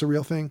 Maybe it's a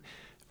real thing.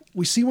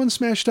 We see one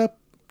smashed up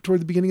toward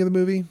the beginning of the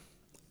movie.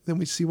 Then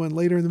we see one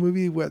later in the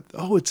movie.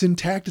 It's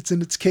intact. It's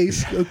in its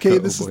case. Okay,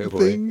 this is the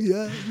thing.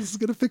 Yeah, this is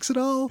going to fix it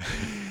all.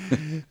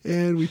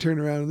 And we turn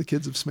around and the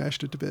kids have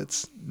smashed it to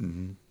bits.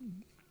 Mm-hmm.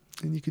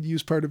 And you could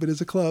use part of it as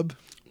a club.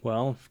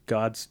 Well, if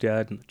God's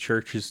dead and the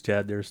church is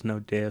dead, there's no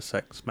Deus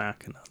Ex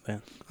Machina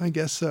then. I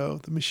guess so.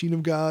 The machine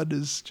of God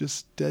is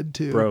just dead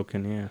too.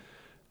 Broken, yeah.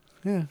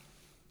 Yeah.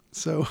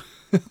 So...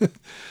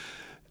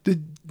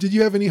 Did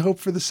you have any hope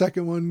for the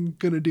second one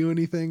going to do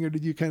anything, or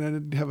did you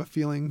kind of have a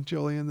feeling,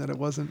 Julian, that it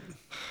wasn't?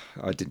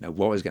 I didn't know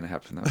what was going to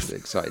happen. That was the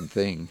exciting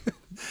thing.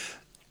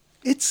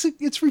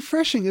 It's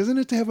refreshing, isn't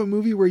it, to have a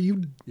movie where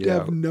you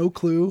have no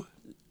clue?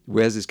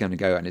 Where's this going to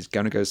go? And it's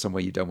going to go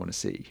somewhere you don't want to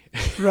see.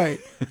 Right.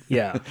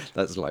 Yeah.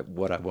 That's like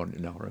what I want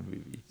in a horror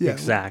movie. Yeah.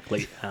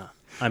 Exactly. Yeah.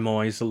 I'm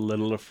always a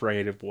little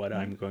afraid of what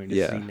I'm going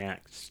to see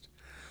next.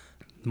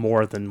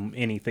 More than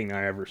anything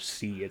I ever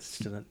see, it's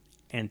the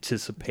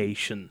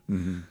anticipation,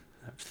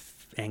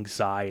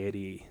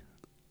 anxiety.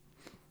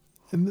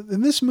 And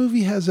this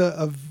movie has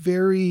a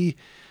very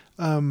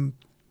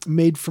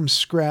made from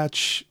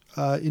scratch,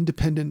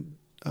 independent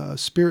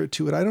spirit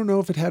to it. I don't know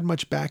if it had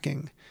much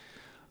backing.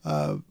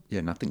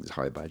 Yeah, nothing's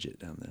high budget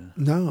down there.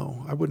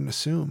 No, I wouldn't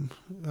assume.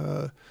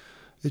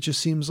 It just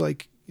seems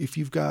like if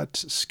you've got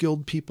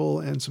skilled people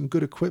and some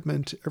good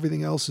equipment,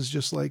 everything else is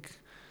just like,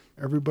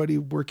 everybody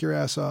work your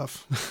ass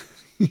off.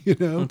 You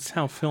know? That's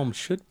how film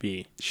should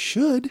be.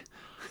 Should.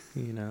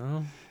 You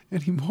know?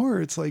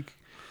 Anymore, it's like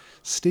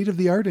state of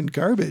the art and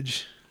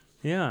garbage.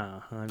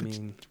 Yeah, I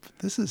mean... But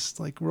this is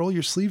like roll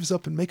your sleeves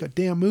up and make a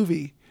damn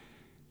movie.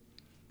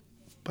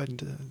 But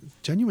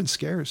genuine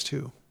scares,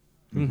 too.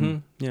 Mm-hmm.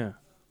 Yeah.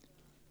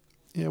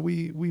 Yeah,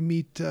 we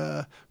meet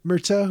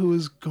Myrta, who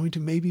is going to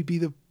maybe be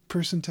the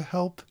person to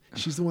help.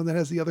 She's the one that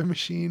has the other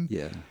machine.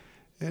 Yeah.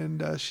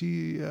 And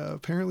she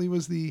apparently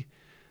was the...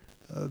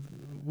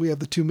 we have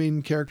the two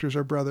main characters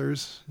are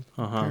brothers.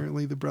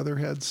 Apparently the brother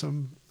had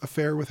some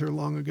affair with her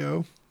long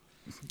ago.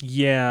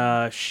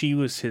 Yeah, she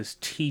was his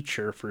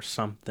teacher for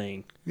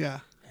something. Yeah.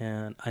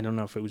 And I don't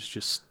know if it was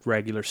just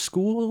regular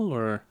school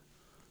or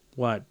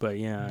what, but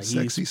yeah.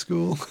 Sexy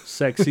school.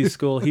 Sexy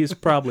school. He's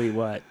probably,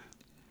 what,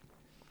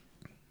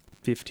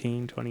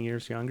 15, 20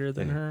 years younger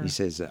than her? He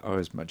says that I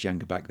was much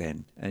younger back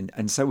then.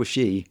 And so was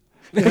she.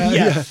 Yeah,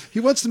 Yes. yeah. He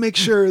wants to make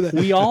sure that...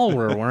 We all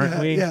were, weren't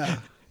we? Yeah.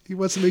 He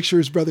wants to make sure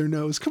his brother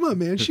knows. Come on,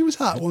 man. She was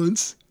hot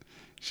once.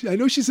 I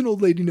know she's an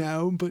old lady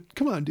now, but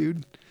come on,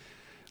 dude.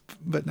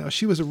 But no,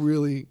 she was a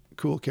really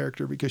cool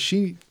character because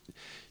she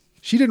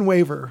didn't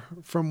waver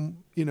from,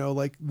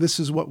 like, this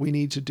is what we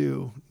need to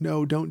do.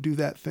 No, don't do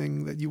that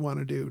thing that you want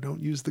to do.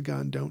 Don't use the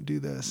gun. Don't do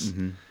this.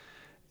 Mm-hmm.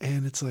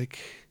 And it's like,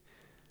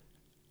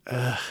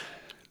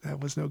 that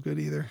was no good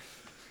either.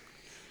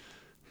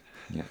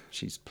 Yeah,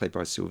 she's played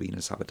by Sylvina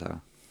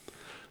Sabatar.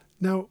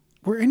 Now,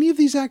 were any of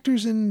these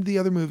actors in the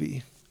other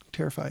movie,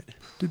 Terrified?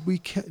 Did we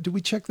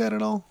check that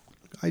at all?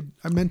 I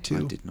meant to.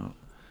 I did not.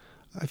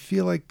 I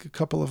feel like a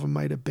couple of them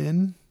might have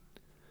been,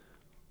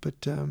 but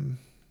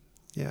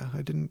yeah,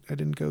 I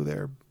didn't go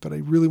there. But I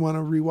really want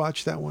to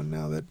rewatch that one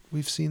now that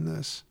we've seen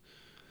this.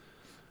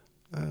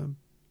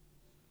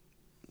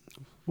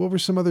 What were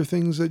some other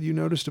things that you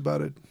noticed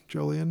about it,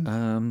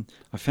 Jolien?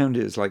 I found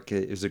it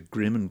was a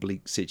grim and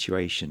bleak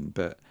situation,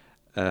 but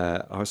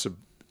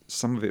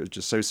some of it was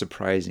just so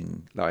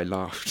surprising that I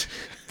laughed.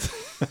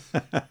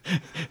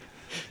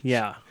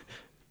 Yeah.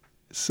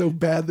 So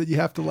bad that you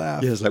have to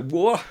laugh. Yeah, it's like,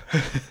 what?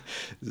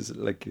 It's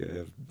like,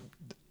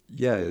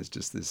 it's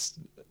just this,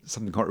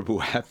 something horrible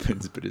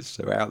happens, but it's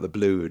so out of the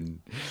blue. And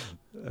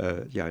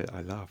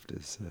I laughed.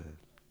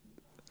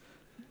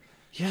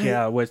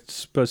 Yeah, what's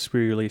supposed to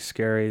be really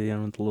scary,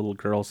 the little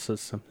girl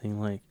says something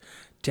like,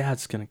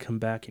 Dad's going to come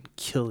back and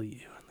kill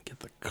you and get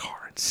the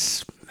car and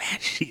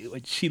smash you.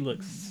 And she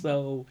looks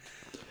so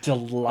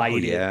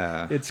delighted. Oh,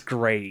 yeah. It's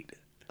great.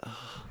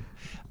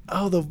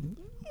 The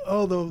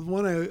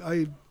one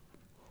I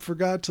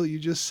forgot till you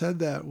just said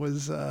that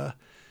was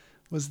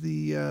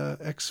the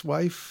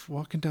ex-wife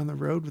walking down the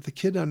road with the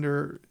kid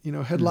under,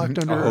 headlocked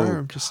under her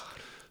arm, just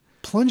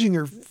plunging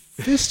her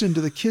fist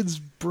into the kid's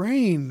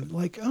brain.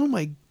 Like, oh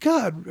my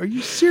God, are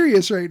you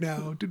serious right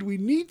now? Did we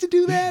need to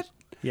do that?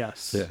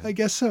 Yes. Yeah. I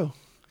guess so.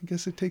 I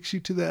guess it takes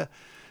you to the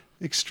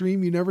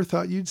extreme you never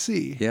thought you'd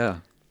see. Yeah.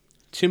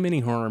 Too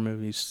many horror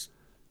movies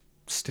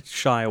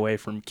shy away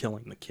from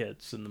killing the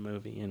kids in the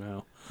movie,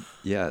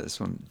 Yeah, this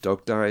one,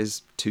 dog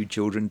dies, 2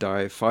 children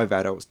die, 5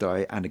 adults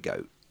die, and a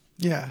goat.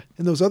 Yeah.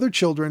 And those other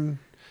children,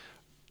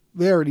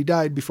 they already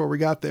died before we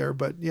got there,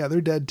 but yeah,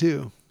 they're dead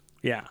too.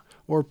 Yeah.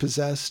 Or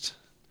possessed.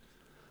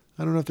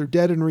 I don't know if they're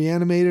dead and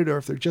reanimated or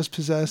if they're just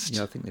possessed.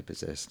 Yeah, I think they're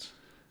possessed.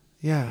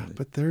 Yeah,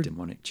 but they're...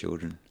 demonic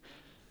children.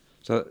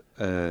 So,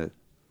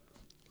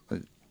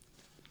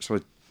 shall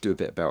I do a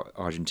bit about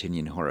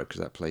Argentinian horror, because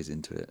that plays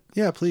into it?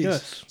 Yeah, please.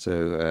 Yes.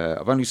 So,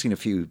 I've only seen a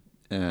few,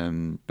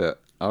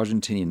 but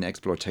Argentinian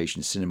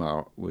exploitation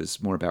cinema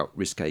was more about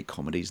risque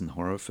comedies than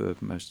horror for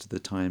most of the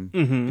time,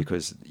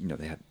 because,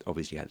 they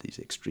obviously had these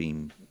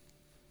extreme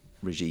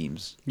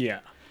regimes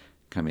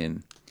come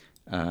in.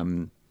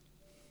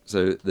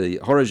 So the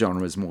horror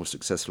genre was more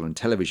successful in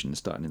television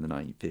starting in the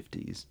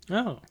 1950s.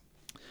 Oh.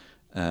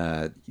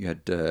 You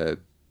had,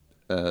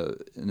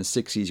 in the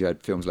 60s, you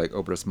had films like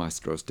Obras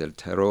Maestros del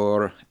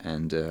Terror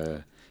and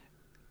El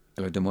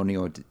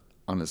Demonio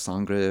en la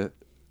Sangre.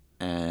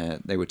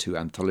 They were 2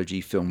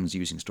 anthology films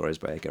using stories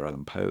by Edgar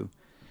Allan Poe.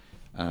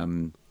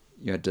 You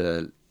had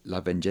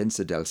La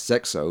Venganza del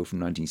Sexo from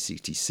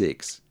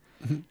 1966,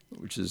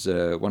 which is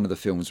one of the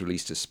films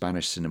released to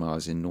Spanish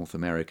cinemas in North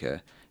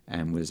America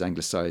and was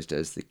anglicized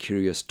as The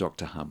Curious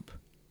Dr. Hump.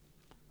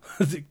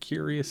 The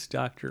Curious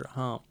Dr.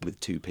 Hump. With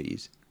 2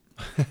 P's.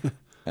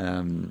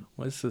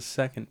 What's the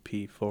second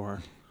P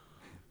for?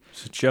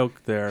 It's a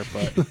joke there,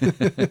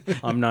 but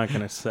I'm not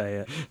going to say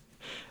it.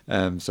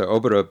 So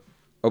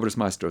Obras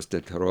Maestros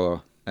del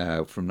Terror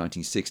from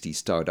 1960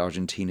 starred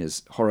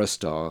Argentina's horror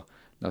star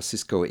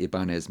Narcisco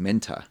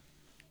Menta,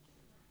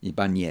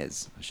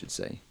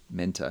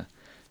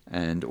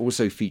 and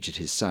also featured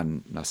his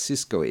son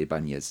Narcisco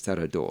Ibáñez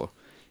Serrador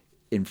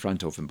in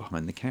front of and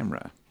behind the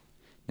camera.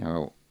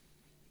 Now,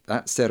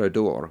 that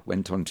Serrador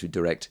went on to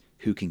direct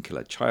Who Can Kill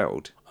a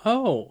Child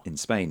in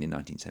Spain in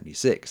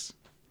 1976.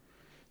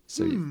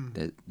 So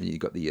you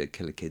got the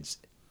Killer Kids,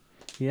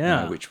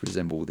 which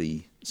resemble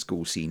the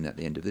school scene at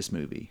the end of this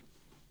movie.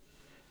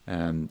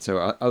 So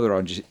other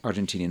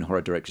Argentinian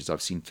horror directors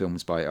I've seen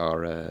films by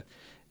are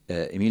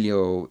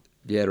Emilio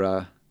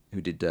Vieira,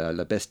 who did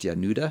La Bestia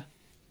Nuda,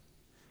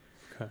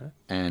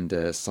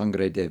 and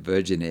Sangre de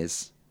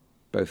Virgenes,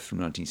 both from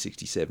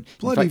 1967.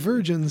 Bloody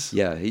Virgins.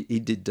 Yeah, he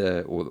did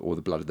or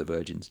The Blood of the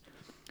Virgins.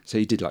 So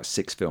he did like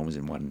 6 films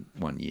in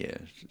one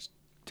year. Just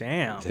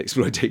Damn.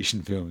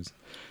 Exploitation films.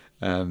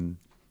 And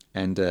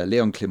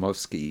Leon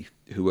Klimovsky,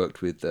 who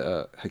worked with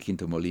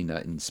Jacinto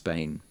Molina in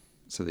Spain.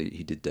 So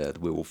he did The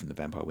Werewolf and the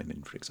Vampire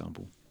Women, for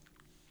example.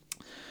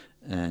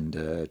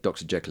 And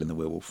Dr. Jekyll and the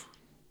Werewolf.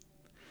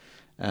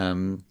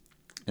 And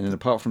then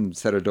apart from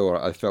Serrador,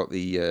 I felt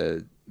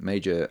the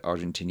major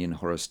Argentinian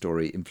horror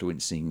story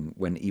influencing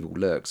When Evil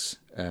Lurks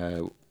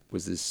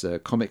was this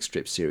comic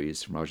strip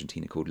series from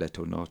Argentina called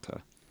Leto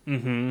Nota.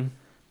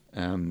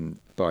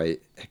 By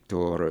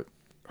Hector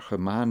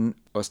Germán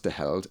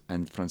Osterheld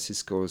and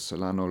Francisco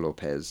Solano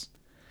Lopez,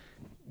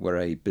 where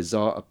a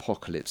bizarre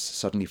apocalypse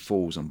suddenly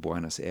falls on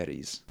Buenos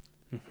Aires.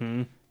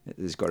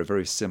 It's got a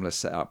very similar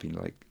setup.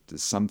 Like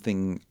there's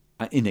something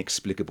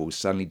inexplicable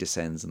suddenly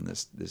descends on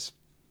this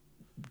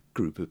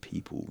group of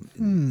people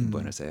in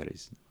Buenos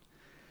Aires.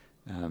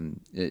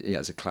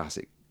 It's a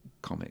classic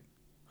comic.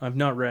 I've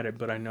not read it,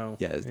 but I know.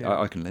 Yeah.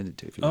 I can lend it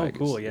to you if you like. Oh,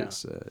 cool,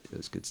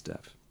 It's good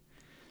stuff.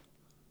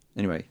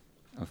 Anyway,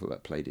 I thought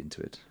that played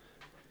into it.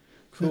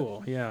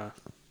 Cool, yeah.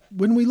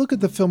 When we look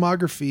at the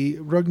filmography,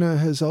 Rugna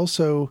has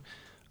also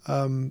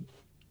done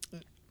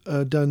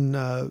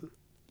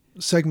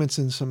segments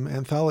in some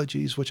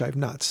anthologies, which I've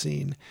not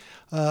seen.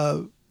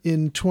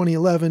 In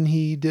 2011,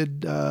 he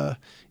did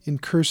in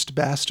Cursed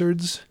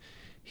Bastards.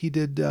 He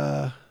did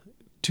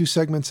 2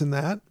 segments in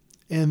that.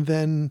 And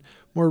then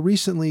more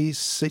recently,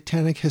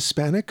 Satanic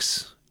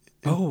Hispanics.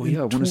 I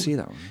want to see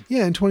that one.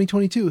 Yeah, in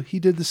 2022, he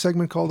did the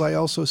segment called I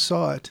Also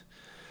Saw It.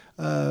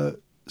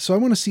 So I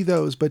want to see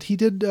those. But he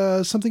did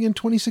something in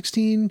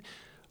 2016,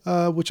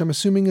 which I'm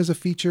assuming is a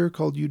feature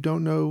called You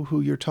Don't Know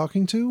Who You're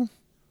Talking To.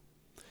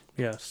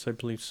 Yes, I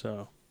believe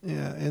so.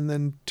 Yeah, and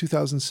then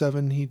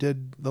 2007, he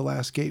did The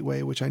Last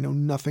Gateway, which I know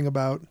nothing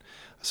about.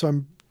 So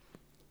I'm,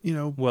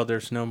 Well,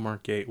 there's no more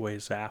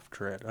gateways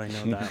after it. I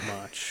know that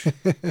much.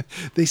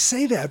 They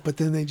say that, but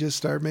then they just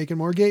start making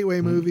more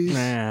Gateway movies.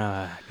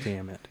 Ah,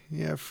 damn it.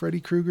 Yeah, Freddy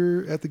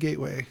Krueger at the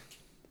Gateway.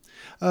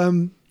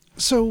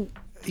 So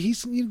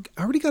he's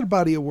already got a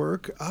body of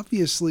work.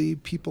 Obviously,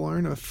 people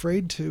aren't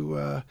afraid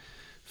to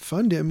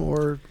fund him,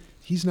 or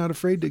he's not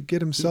afraid to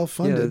get himself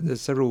funded. Yeah,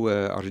 there's several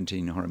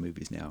Argentinian horror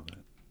movies now, but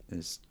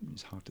it's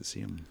hard to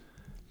see them.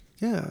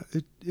 Yeah,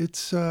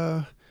 it's...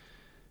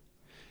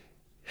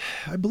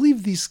 I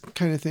believe these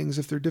kind of things,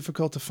 if they're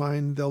difficult to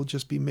find, they'll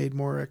just be made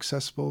more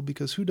accessible,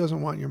 because who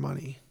doesn't want your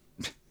money?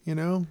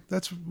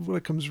 That's what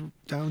it comes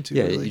down to.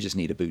 Yeah, really. you just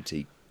need a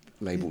boutique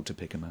label to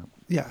pick them up.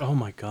 Yeah. Oh,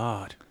 my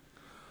God.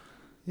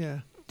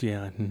 Yeah.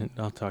 Yeah,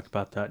 I'll talk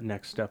about that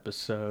next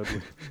episode.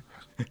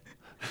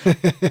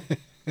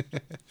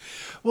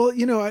 Well,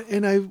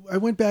 I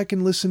went back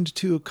and listened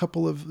to a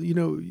couple of,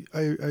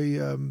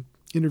 I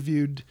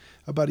interviewed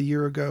about a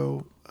year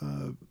ago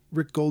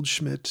Rick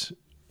Goldschmidt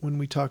when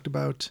we talked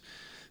about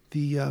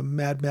the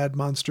Mad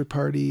Monster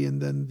Party,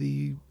 and then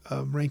the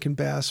Rankin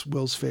Bass,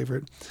 Will's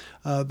favorite,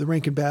 the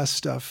Rankin Bass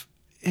stuff.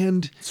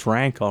 And it's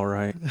rank, all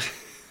right.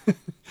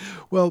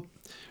 Well,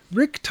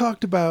 Rick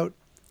talked about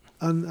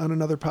on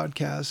another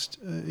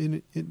podcast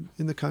in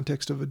the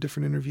context of a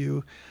different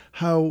interview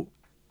how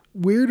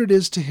weird it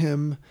is to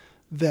him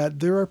that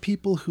there are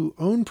people who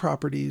own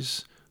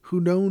properties who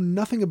know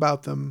nothing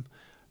about them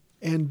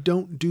and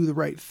don't do the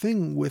right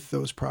thing with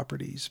those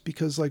properties,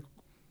 because like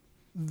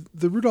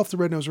the Rudolph the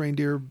Red-Nosed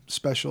Reindeer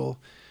special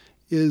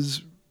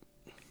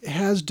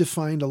has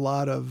defined a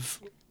lot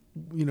of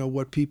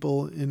what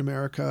people in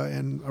America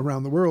and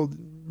around the world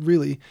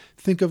really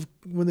think of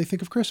when they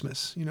think of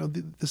Christmas.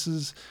 This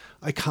is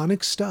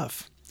iconic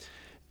stuff,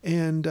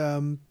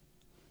 and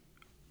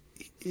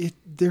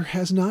there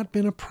has not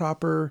been a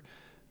proper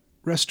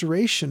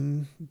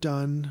restoration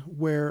done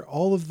where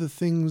all of the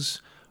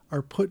things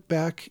are put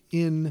back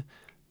in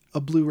a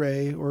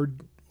Blu-ray or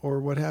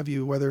what have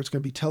you, whether it's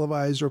going to be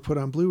televised or put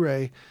on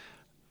Blu-ray,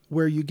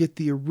 where you get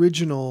the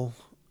original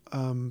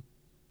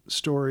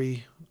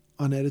story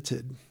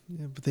unedited.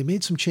 But they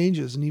made some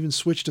changes and even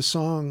switched a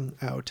song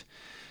out.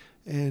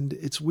 And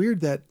it's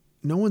weird that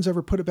no one's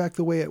ever put it back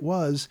the way it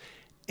was.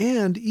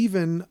 And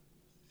even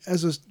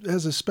as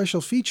a special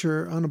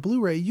feature on a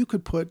Blu-ray, you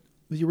could put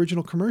the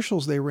original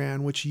commercials they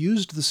ran, which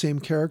used the same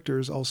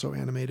characters, also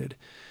animated.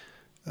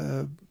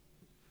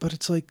 But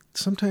it's like,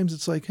 sometimes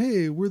it's like,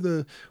 hey, we're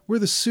the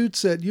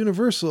suits at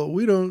Universal.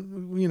 We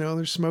don't,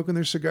 they're smoking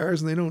their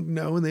cigars and they don't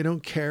know and they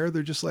don't care.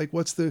 They're just like,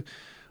 what's the,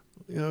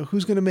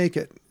 who's going to make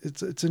it?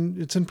 It's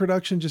in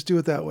production. Just do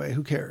it that way.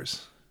 Who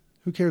cares?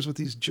 Who cares what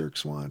these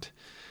jerks want?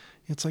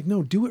 It's like,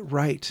 no, do it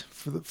right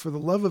for the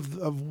love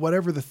of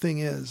whatever the thing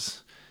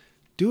is.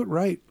 Do it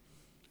right.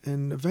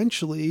 And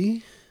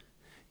eventually,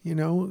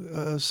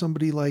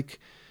 somebody like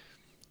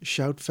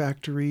Shout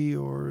Factory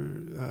or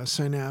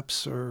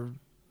Synapse or,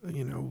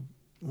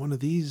 one of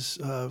these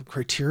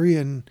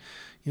Criterion,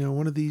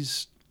 one of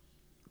these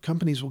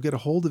companies will get a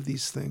hold of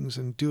these things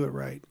and do it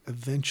right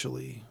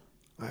eventually,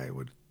 I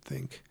would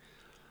think.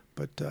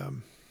 But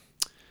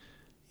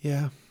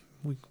yeah,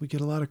 we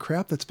get a lot of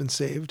crap that's been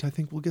saved. I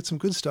think we'll get some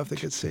good stuff that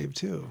gets saved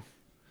too.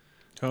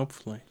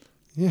 Hopefully.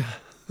 Yeah.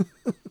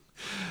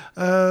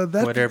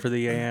 Whatever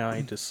the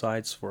AI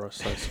decides for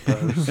us, I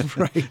suppose.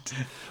 Right.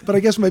 But I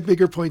guess my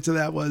bigger point to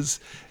that was,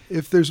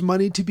 if there's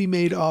money to be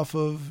made off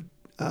of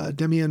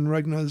Demian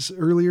Rugna's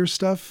earlier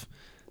stuff,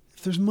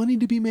 if there's money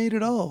to be made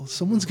at all,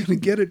 someone's going to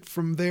get it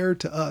from there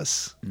to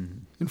us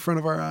in front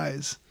of our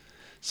eyes.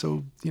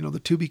 So, the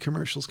Tubi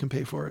commercials can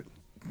pay for it.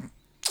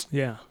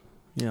 Yeah.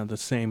 Yeah, the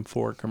same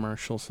 4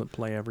 commercials that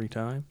play every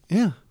time.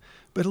 Yeah.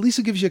 But at least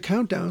it gives you a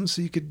countdown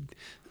so you could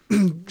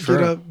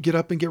get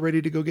up and get ready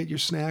to go get your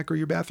snack or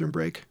your bathroom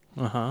break.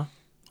 Uh-huh.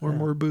 Or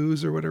more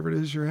booze or whatever it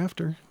is you're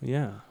after.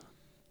 Yeah.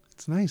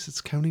 It's nice.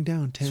 It's counting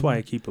down. 10. That's why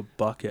I keep a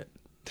bucket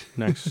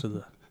next to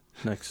the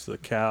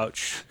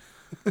couch.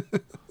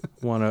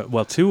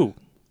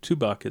 Two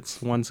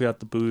buckets. One's got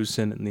the booze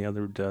in it and the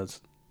other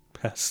does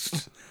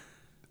pest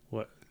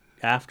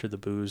after the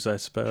booze, I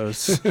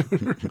suppose.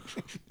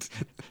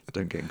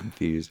 Don't get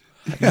confused.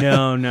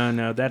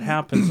 No. That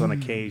happens on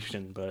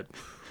occasion, but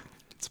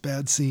it's a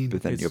bad scene.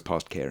 But then you're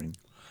past caring.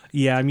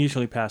 Yeah, I'm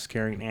usually past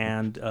caring,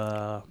 and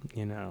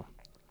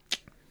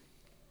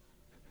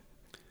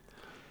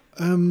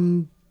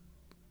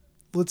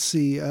Let's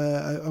see.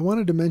 I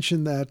wanted to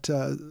mention that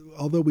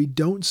although we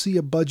don't see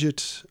a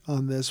budget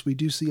on this, we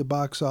do see a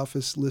box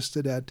office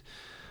listed at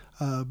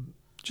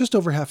just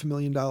over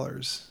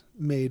 $500,000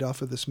 made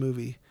off of this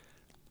movie.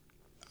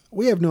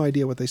 We have no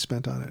idea what they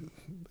spent on it,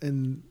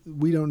 and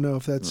we don't know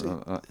if that's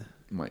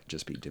might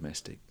just be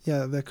domestic.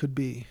 Yeah, that could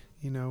be.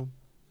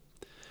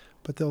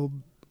 But the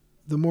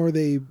more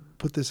they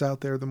put this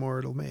out there, the more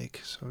it'll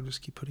make. So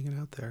just keep putting it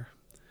out there.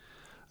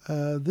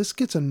 This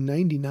gets a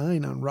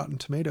 99 on Rotten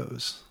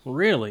Tomatoes.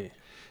 Really?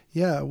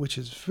 Yeah, which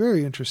is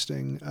very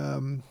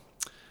interesting.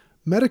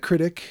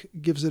 Metacritic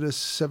gives it a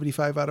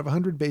 75 out of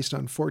 100 based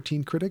on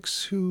 14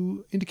 critics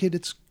who indicate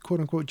it's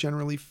quote-unquote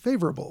generally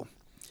favorable.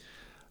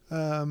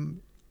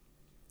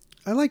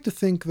 I like to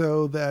think,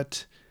 though,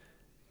 that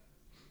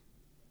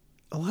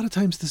a lot of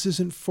times this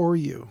isn't for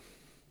you.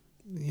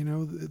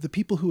 The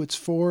people who it's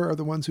for are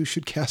the ones who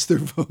should cast their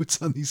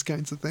votes on these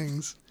kinds of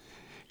things.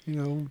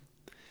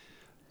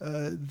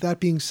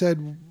 That being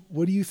said,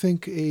 what do you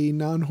think a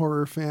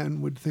non-horror fan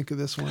would think of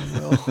this one,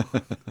 Will?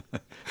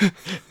 I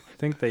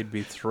think they'd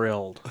be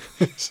thrilled.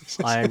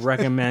 I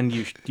recommend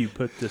you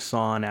put this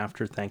on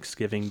after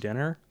Thanksgiving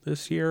dinner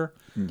this year.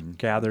 Mm-hmm.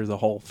 Gather the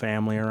whole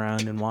family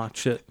around and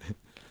watch it.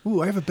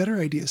 Ooh, I have a better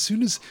idea. As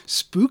soon as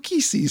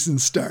spooky season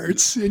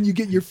starts and you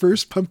get your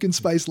first pumpkin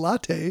spice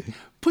latte,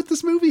 put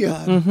this movie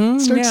on. Mm-hmm.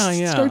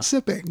 Start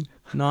sipping.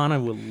 Nana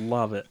will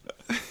love it.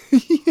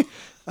 Yeah.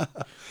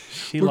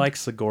 She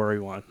likes the gory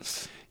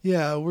ones.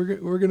 Yeah, we're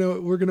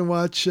gonna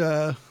watch.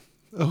 We're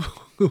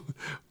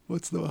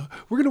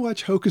gonna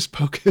watch Hocus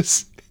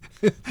Pocus,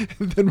 and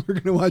then we're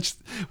gonna watch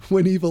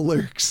When Evil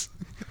Lurks.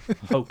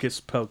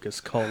 Hocus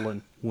Pocus :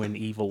 When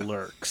Evil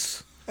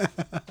Lurks.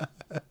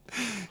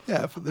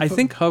 Yeah, I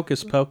think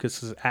Hocus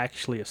Pocus is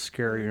actually a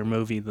scarier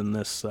movie than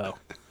this, though.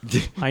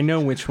 I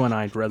know which one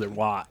I'd rather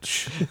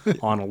watch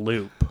on a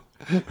loop.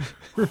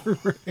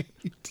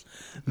 Right.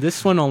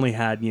 This one only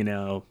had,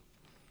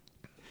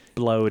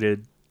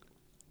 bloated,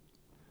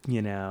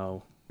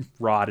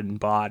 rotten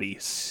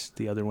bodies.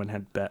 The other one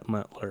had Bette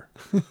Midler.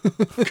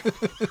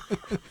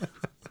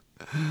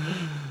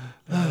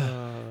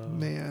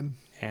 Man.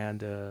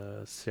 And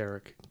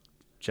Sarah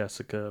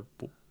Jessica,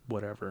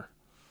 whatever.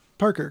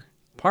 Parker.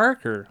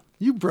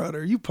 You brought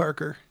her. You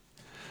Parker.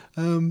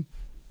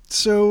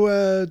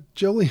 So,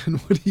 Jolien,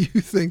 what do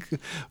you think?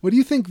 What do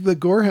you think the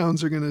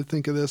Gorehounds are going to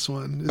think of this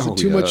one? Is it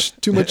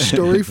too much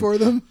story for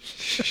them?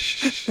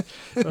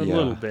 A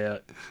little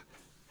bit.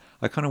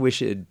 I kind of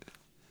wish it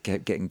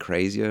kept getting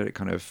crazier. It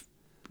kind of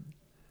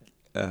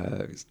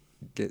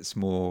gets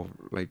more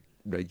like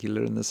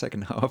regular in the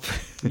second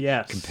half.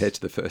 Yes. Compared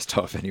to the first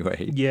half,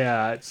 anyway.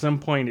 Yeah. At some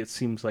point, it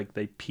seems like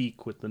they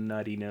peak with the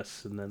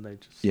nuttiness, and then they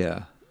just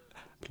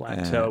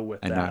plateau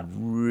with that. And I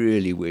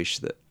really wish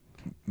that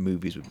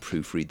movies would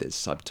proofread their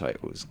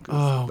subtitles,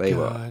 because they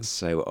were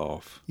so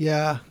off.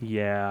 Yeah.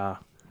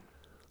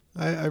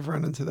 I've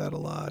run into that a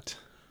lot.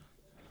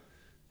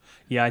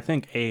 Yeah, I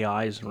think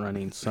AI is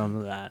running some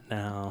of that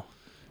now.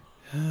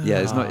 Yeah,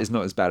 it's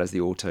not as bad as the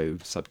auto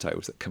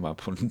subtitles that come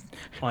up on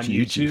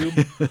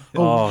YouTube.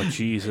 Oh,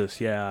 Jesus,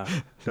 yeah.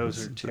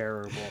 Those are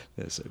terrible.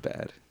 They're so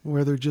bad.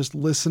 Where they're just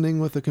listening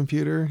with the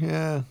computer.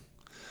 Yeah.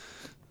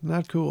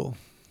 Not cool.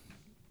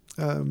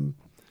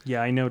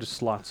 Yeah, I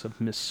noticed lots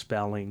of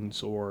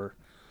misspellings or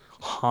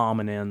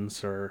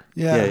hominins or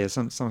Yeah.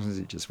 Sometimes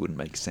it just wouldn't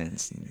make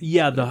sense. And,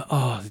 the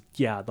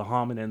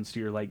hominins.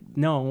 You're like,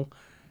 no,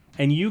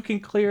 and you can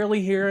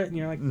clearly hear it, and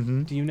you're like,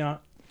 do you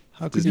not?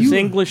 How could Is you?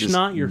 English just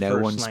not your no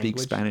first one language?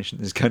 speaks Spanish in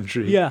this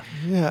country. Yeah,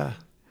 Yeah.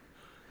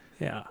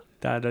 yeah.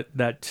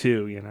 That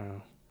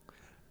too.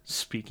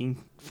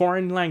 Speaking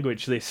foreign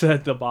language. They said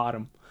at the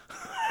bottom,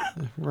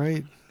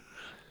 Right.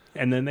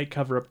 and then they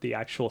cover up the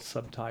actual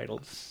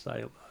subtitles.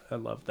 I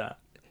love that.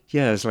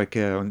 Yeah, it's like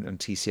on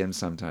TCM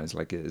sometimes,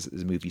 like there's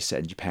a movie set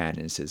in Japan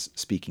and it says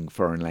speaking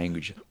foreign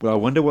language. Well, I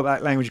wonder what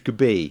that language could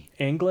be.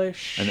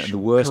 English. And the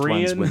worst Korean.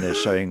 ones when they're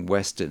showing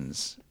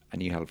westerns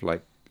and you have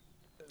like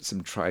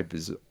some tribe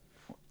is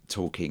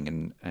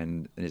talking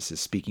and it says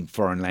speaking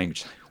foreign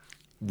language.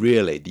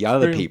 Really, the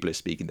other people are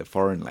speaking the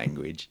foreign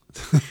language.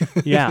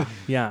 Yeah.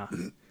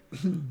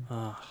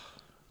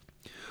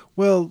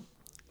 Well,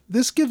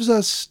 this gives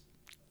us,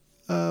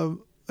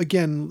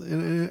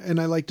 again, and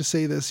I like to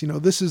say this,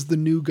 this is the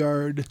new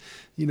guard.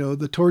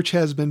 The torch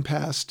has been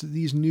passed.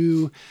 These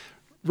new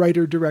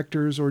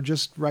writer-directors or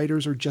just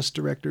writers or just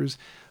directors,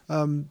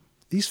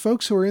 these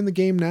folks who are in the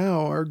game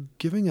now are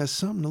giving us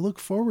something to look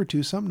forward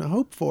to, something to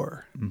hope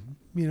for.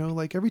 Mm-hmm.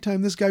 Like every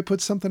time this guy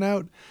puts something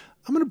out,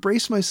 I'm going to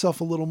brace myself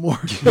a little more.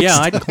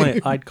 Yeah,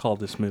 I'd call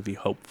this movie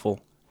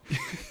hopeful.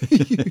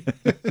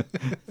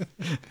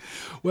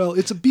 Well,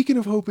 it's a beacon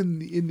of hope in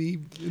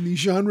the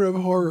genre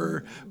of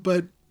horror,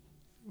 but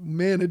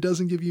man, it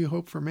doesn't give you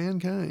hope for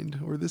mankind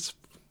or this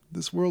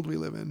world we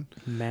live in.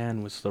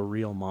 Man was the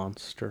real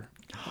monster.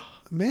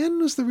 Man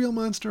was the real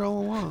monster all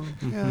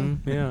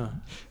along. Yeah.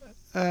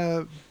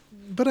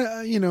 But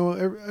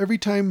every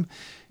time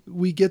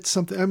we get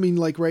something, I mean,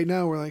 like right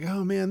now, we're like,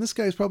 oh man, this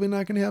guy's probably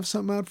not going to have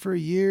something out for a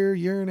year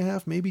and a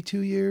half, maybe 2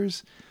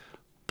 years.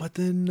 But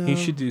then he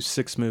should do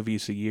 6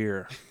 movies a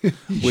year,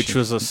 which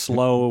was a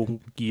slow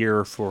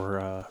year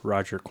for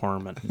Roger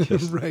Corman.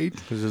 Right?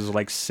 Because it was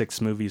like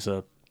 6 movies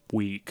a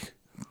week.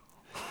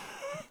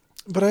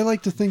 But I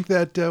like to think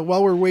that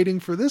while we're waiting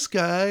for this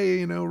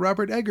guy,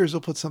 Robert Eggers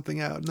will put something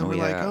out, and then we're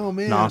like, oh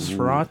man,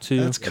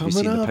 Nosferatu. That's Have coming you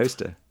seen up. the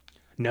poster?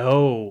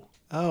 No.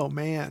 Oh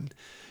man,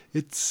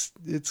 it's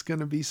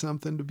going to be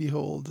something to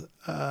behold.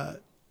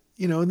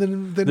 And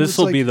then This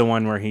will be the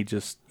one where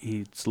he's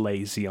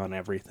lazy on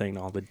everything.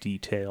 All the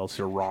details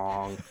are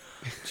wrong,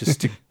 just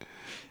to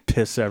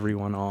piss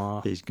everyone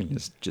off. He's going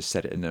to just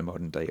set it in a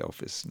modern day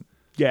office. And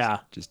Yeah.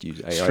 just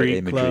use AI Street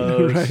imagery.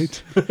 clothes.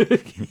 right.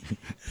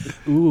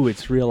 Ooh,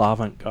 it's real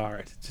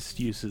avant-garde. It just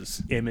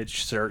uses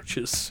image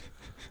searches.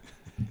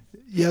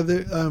 Yeah,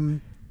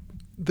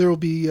 there'll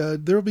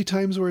be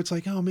times where it's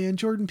like, oh man,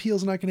 Jordan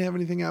Peele's not going to have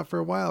anything out for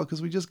a while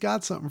because we just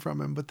got something from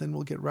him. But then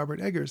we'll get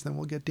Robert Eggers, then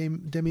we'll get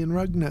Demian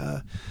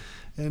Rugna,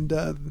 and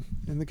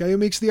the guy who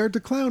makes the Art to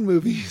Clown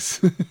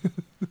movies.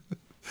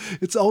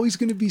 It's always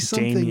going to be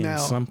something Damien now.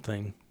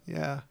 something.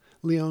 Yeah,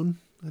 Leone,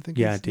 I think.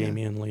 Yeah,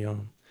 Damien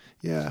Leone.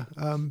 Yeah,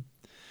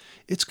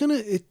 it's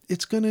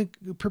gonna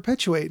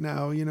perpetuate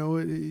now.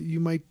 You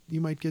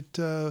might get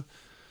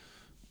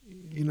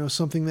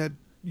something that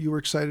you were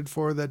excited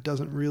for that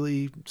doesn't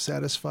really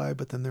satisfy,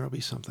 but then there'll be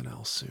something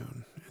else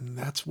soon, and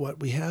that's what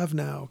we have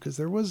now. Because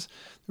there was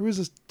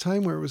a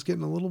time where it was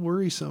getting a little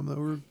worrisome. That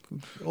we're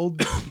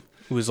old.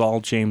 It was all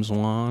James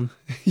Wan.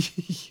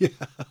 Yeah,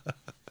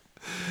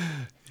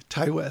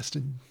 Ty West,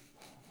 and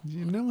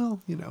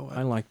what?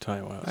 I like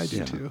Ty West. I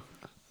do too.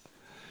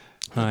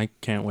 I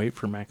can't wait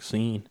for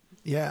Maxine.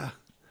 Yeah.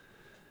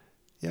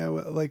 Yeah,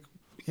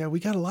 we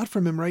got a lot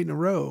from him right in a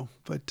row,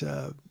 but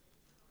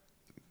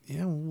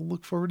we'll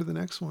look forward to the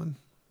next one.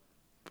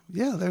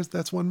 Yeah,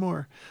 that's one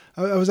more.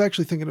 I was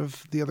actually thinking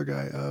of the other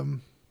guy,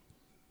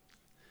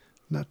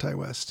 not Ty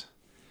West.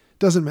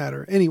 Doesn't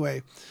matter.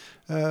 Anyway,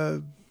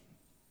 the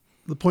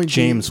point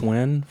James being,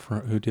 Wen,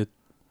 who did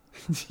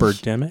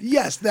Birdemic.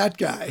 yes, that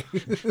guy.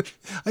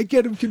 I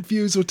get him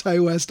confused with Ty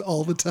West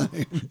all the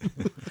time.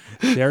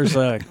 There's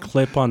a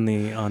clip on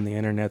the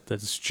internet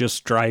that's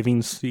just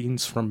driving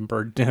scenes from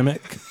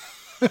Birdemic,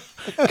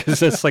 because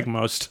that's like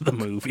most of the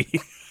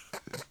movie.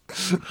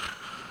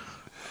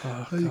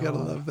 You gotta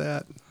love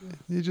that.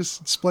 You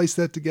just splice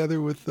that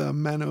together with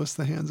Manos,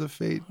 The Hands of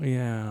Fate.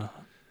 Yeah.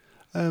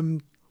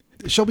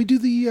 Shall we do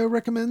the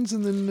recommends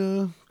and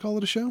then call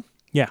it a show?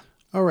 Yeah.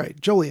 All right,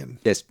 Jolien.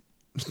 Yes.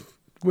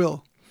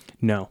 Will.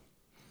 No.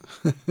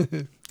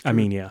 I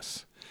mean,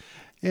 yes.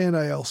 And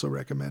I also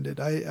recommend it.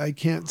 I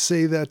can't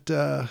say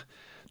that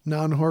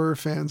non-horror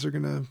fans are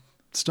going to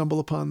stumble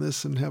upon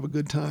this and have a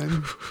good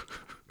time.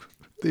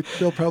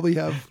 They'll probably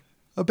have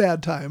a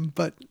bad time,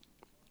 but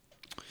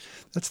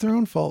that's their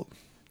own fault.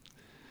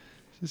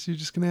 You're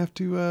just going to have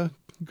to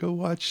go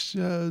watch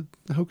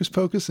Hocus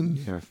Pocus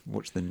and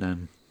watch The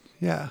Nun.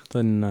 Yeah.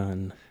 The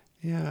Nun.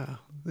 Yeah.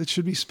 It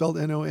should be spelled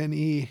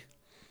None.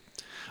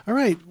 All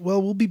right.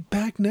 Well, we'll be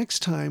back next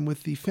time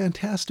with the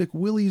fantastic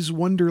Willy's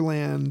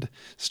Wonderland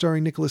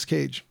starring Nicolas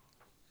Cage.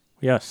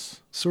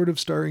 Yes. Sort of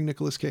starring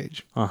Nicolas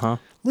Cage. Uh-huh.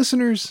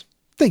 Listeners,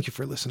 thank you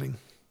for listening.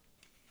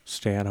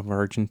 Stay out of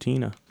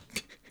Argentina.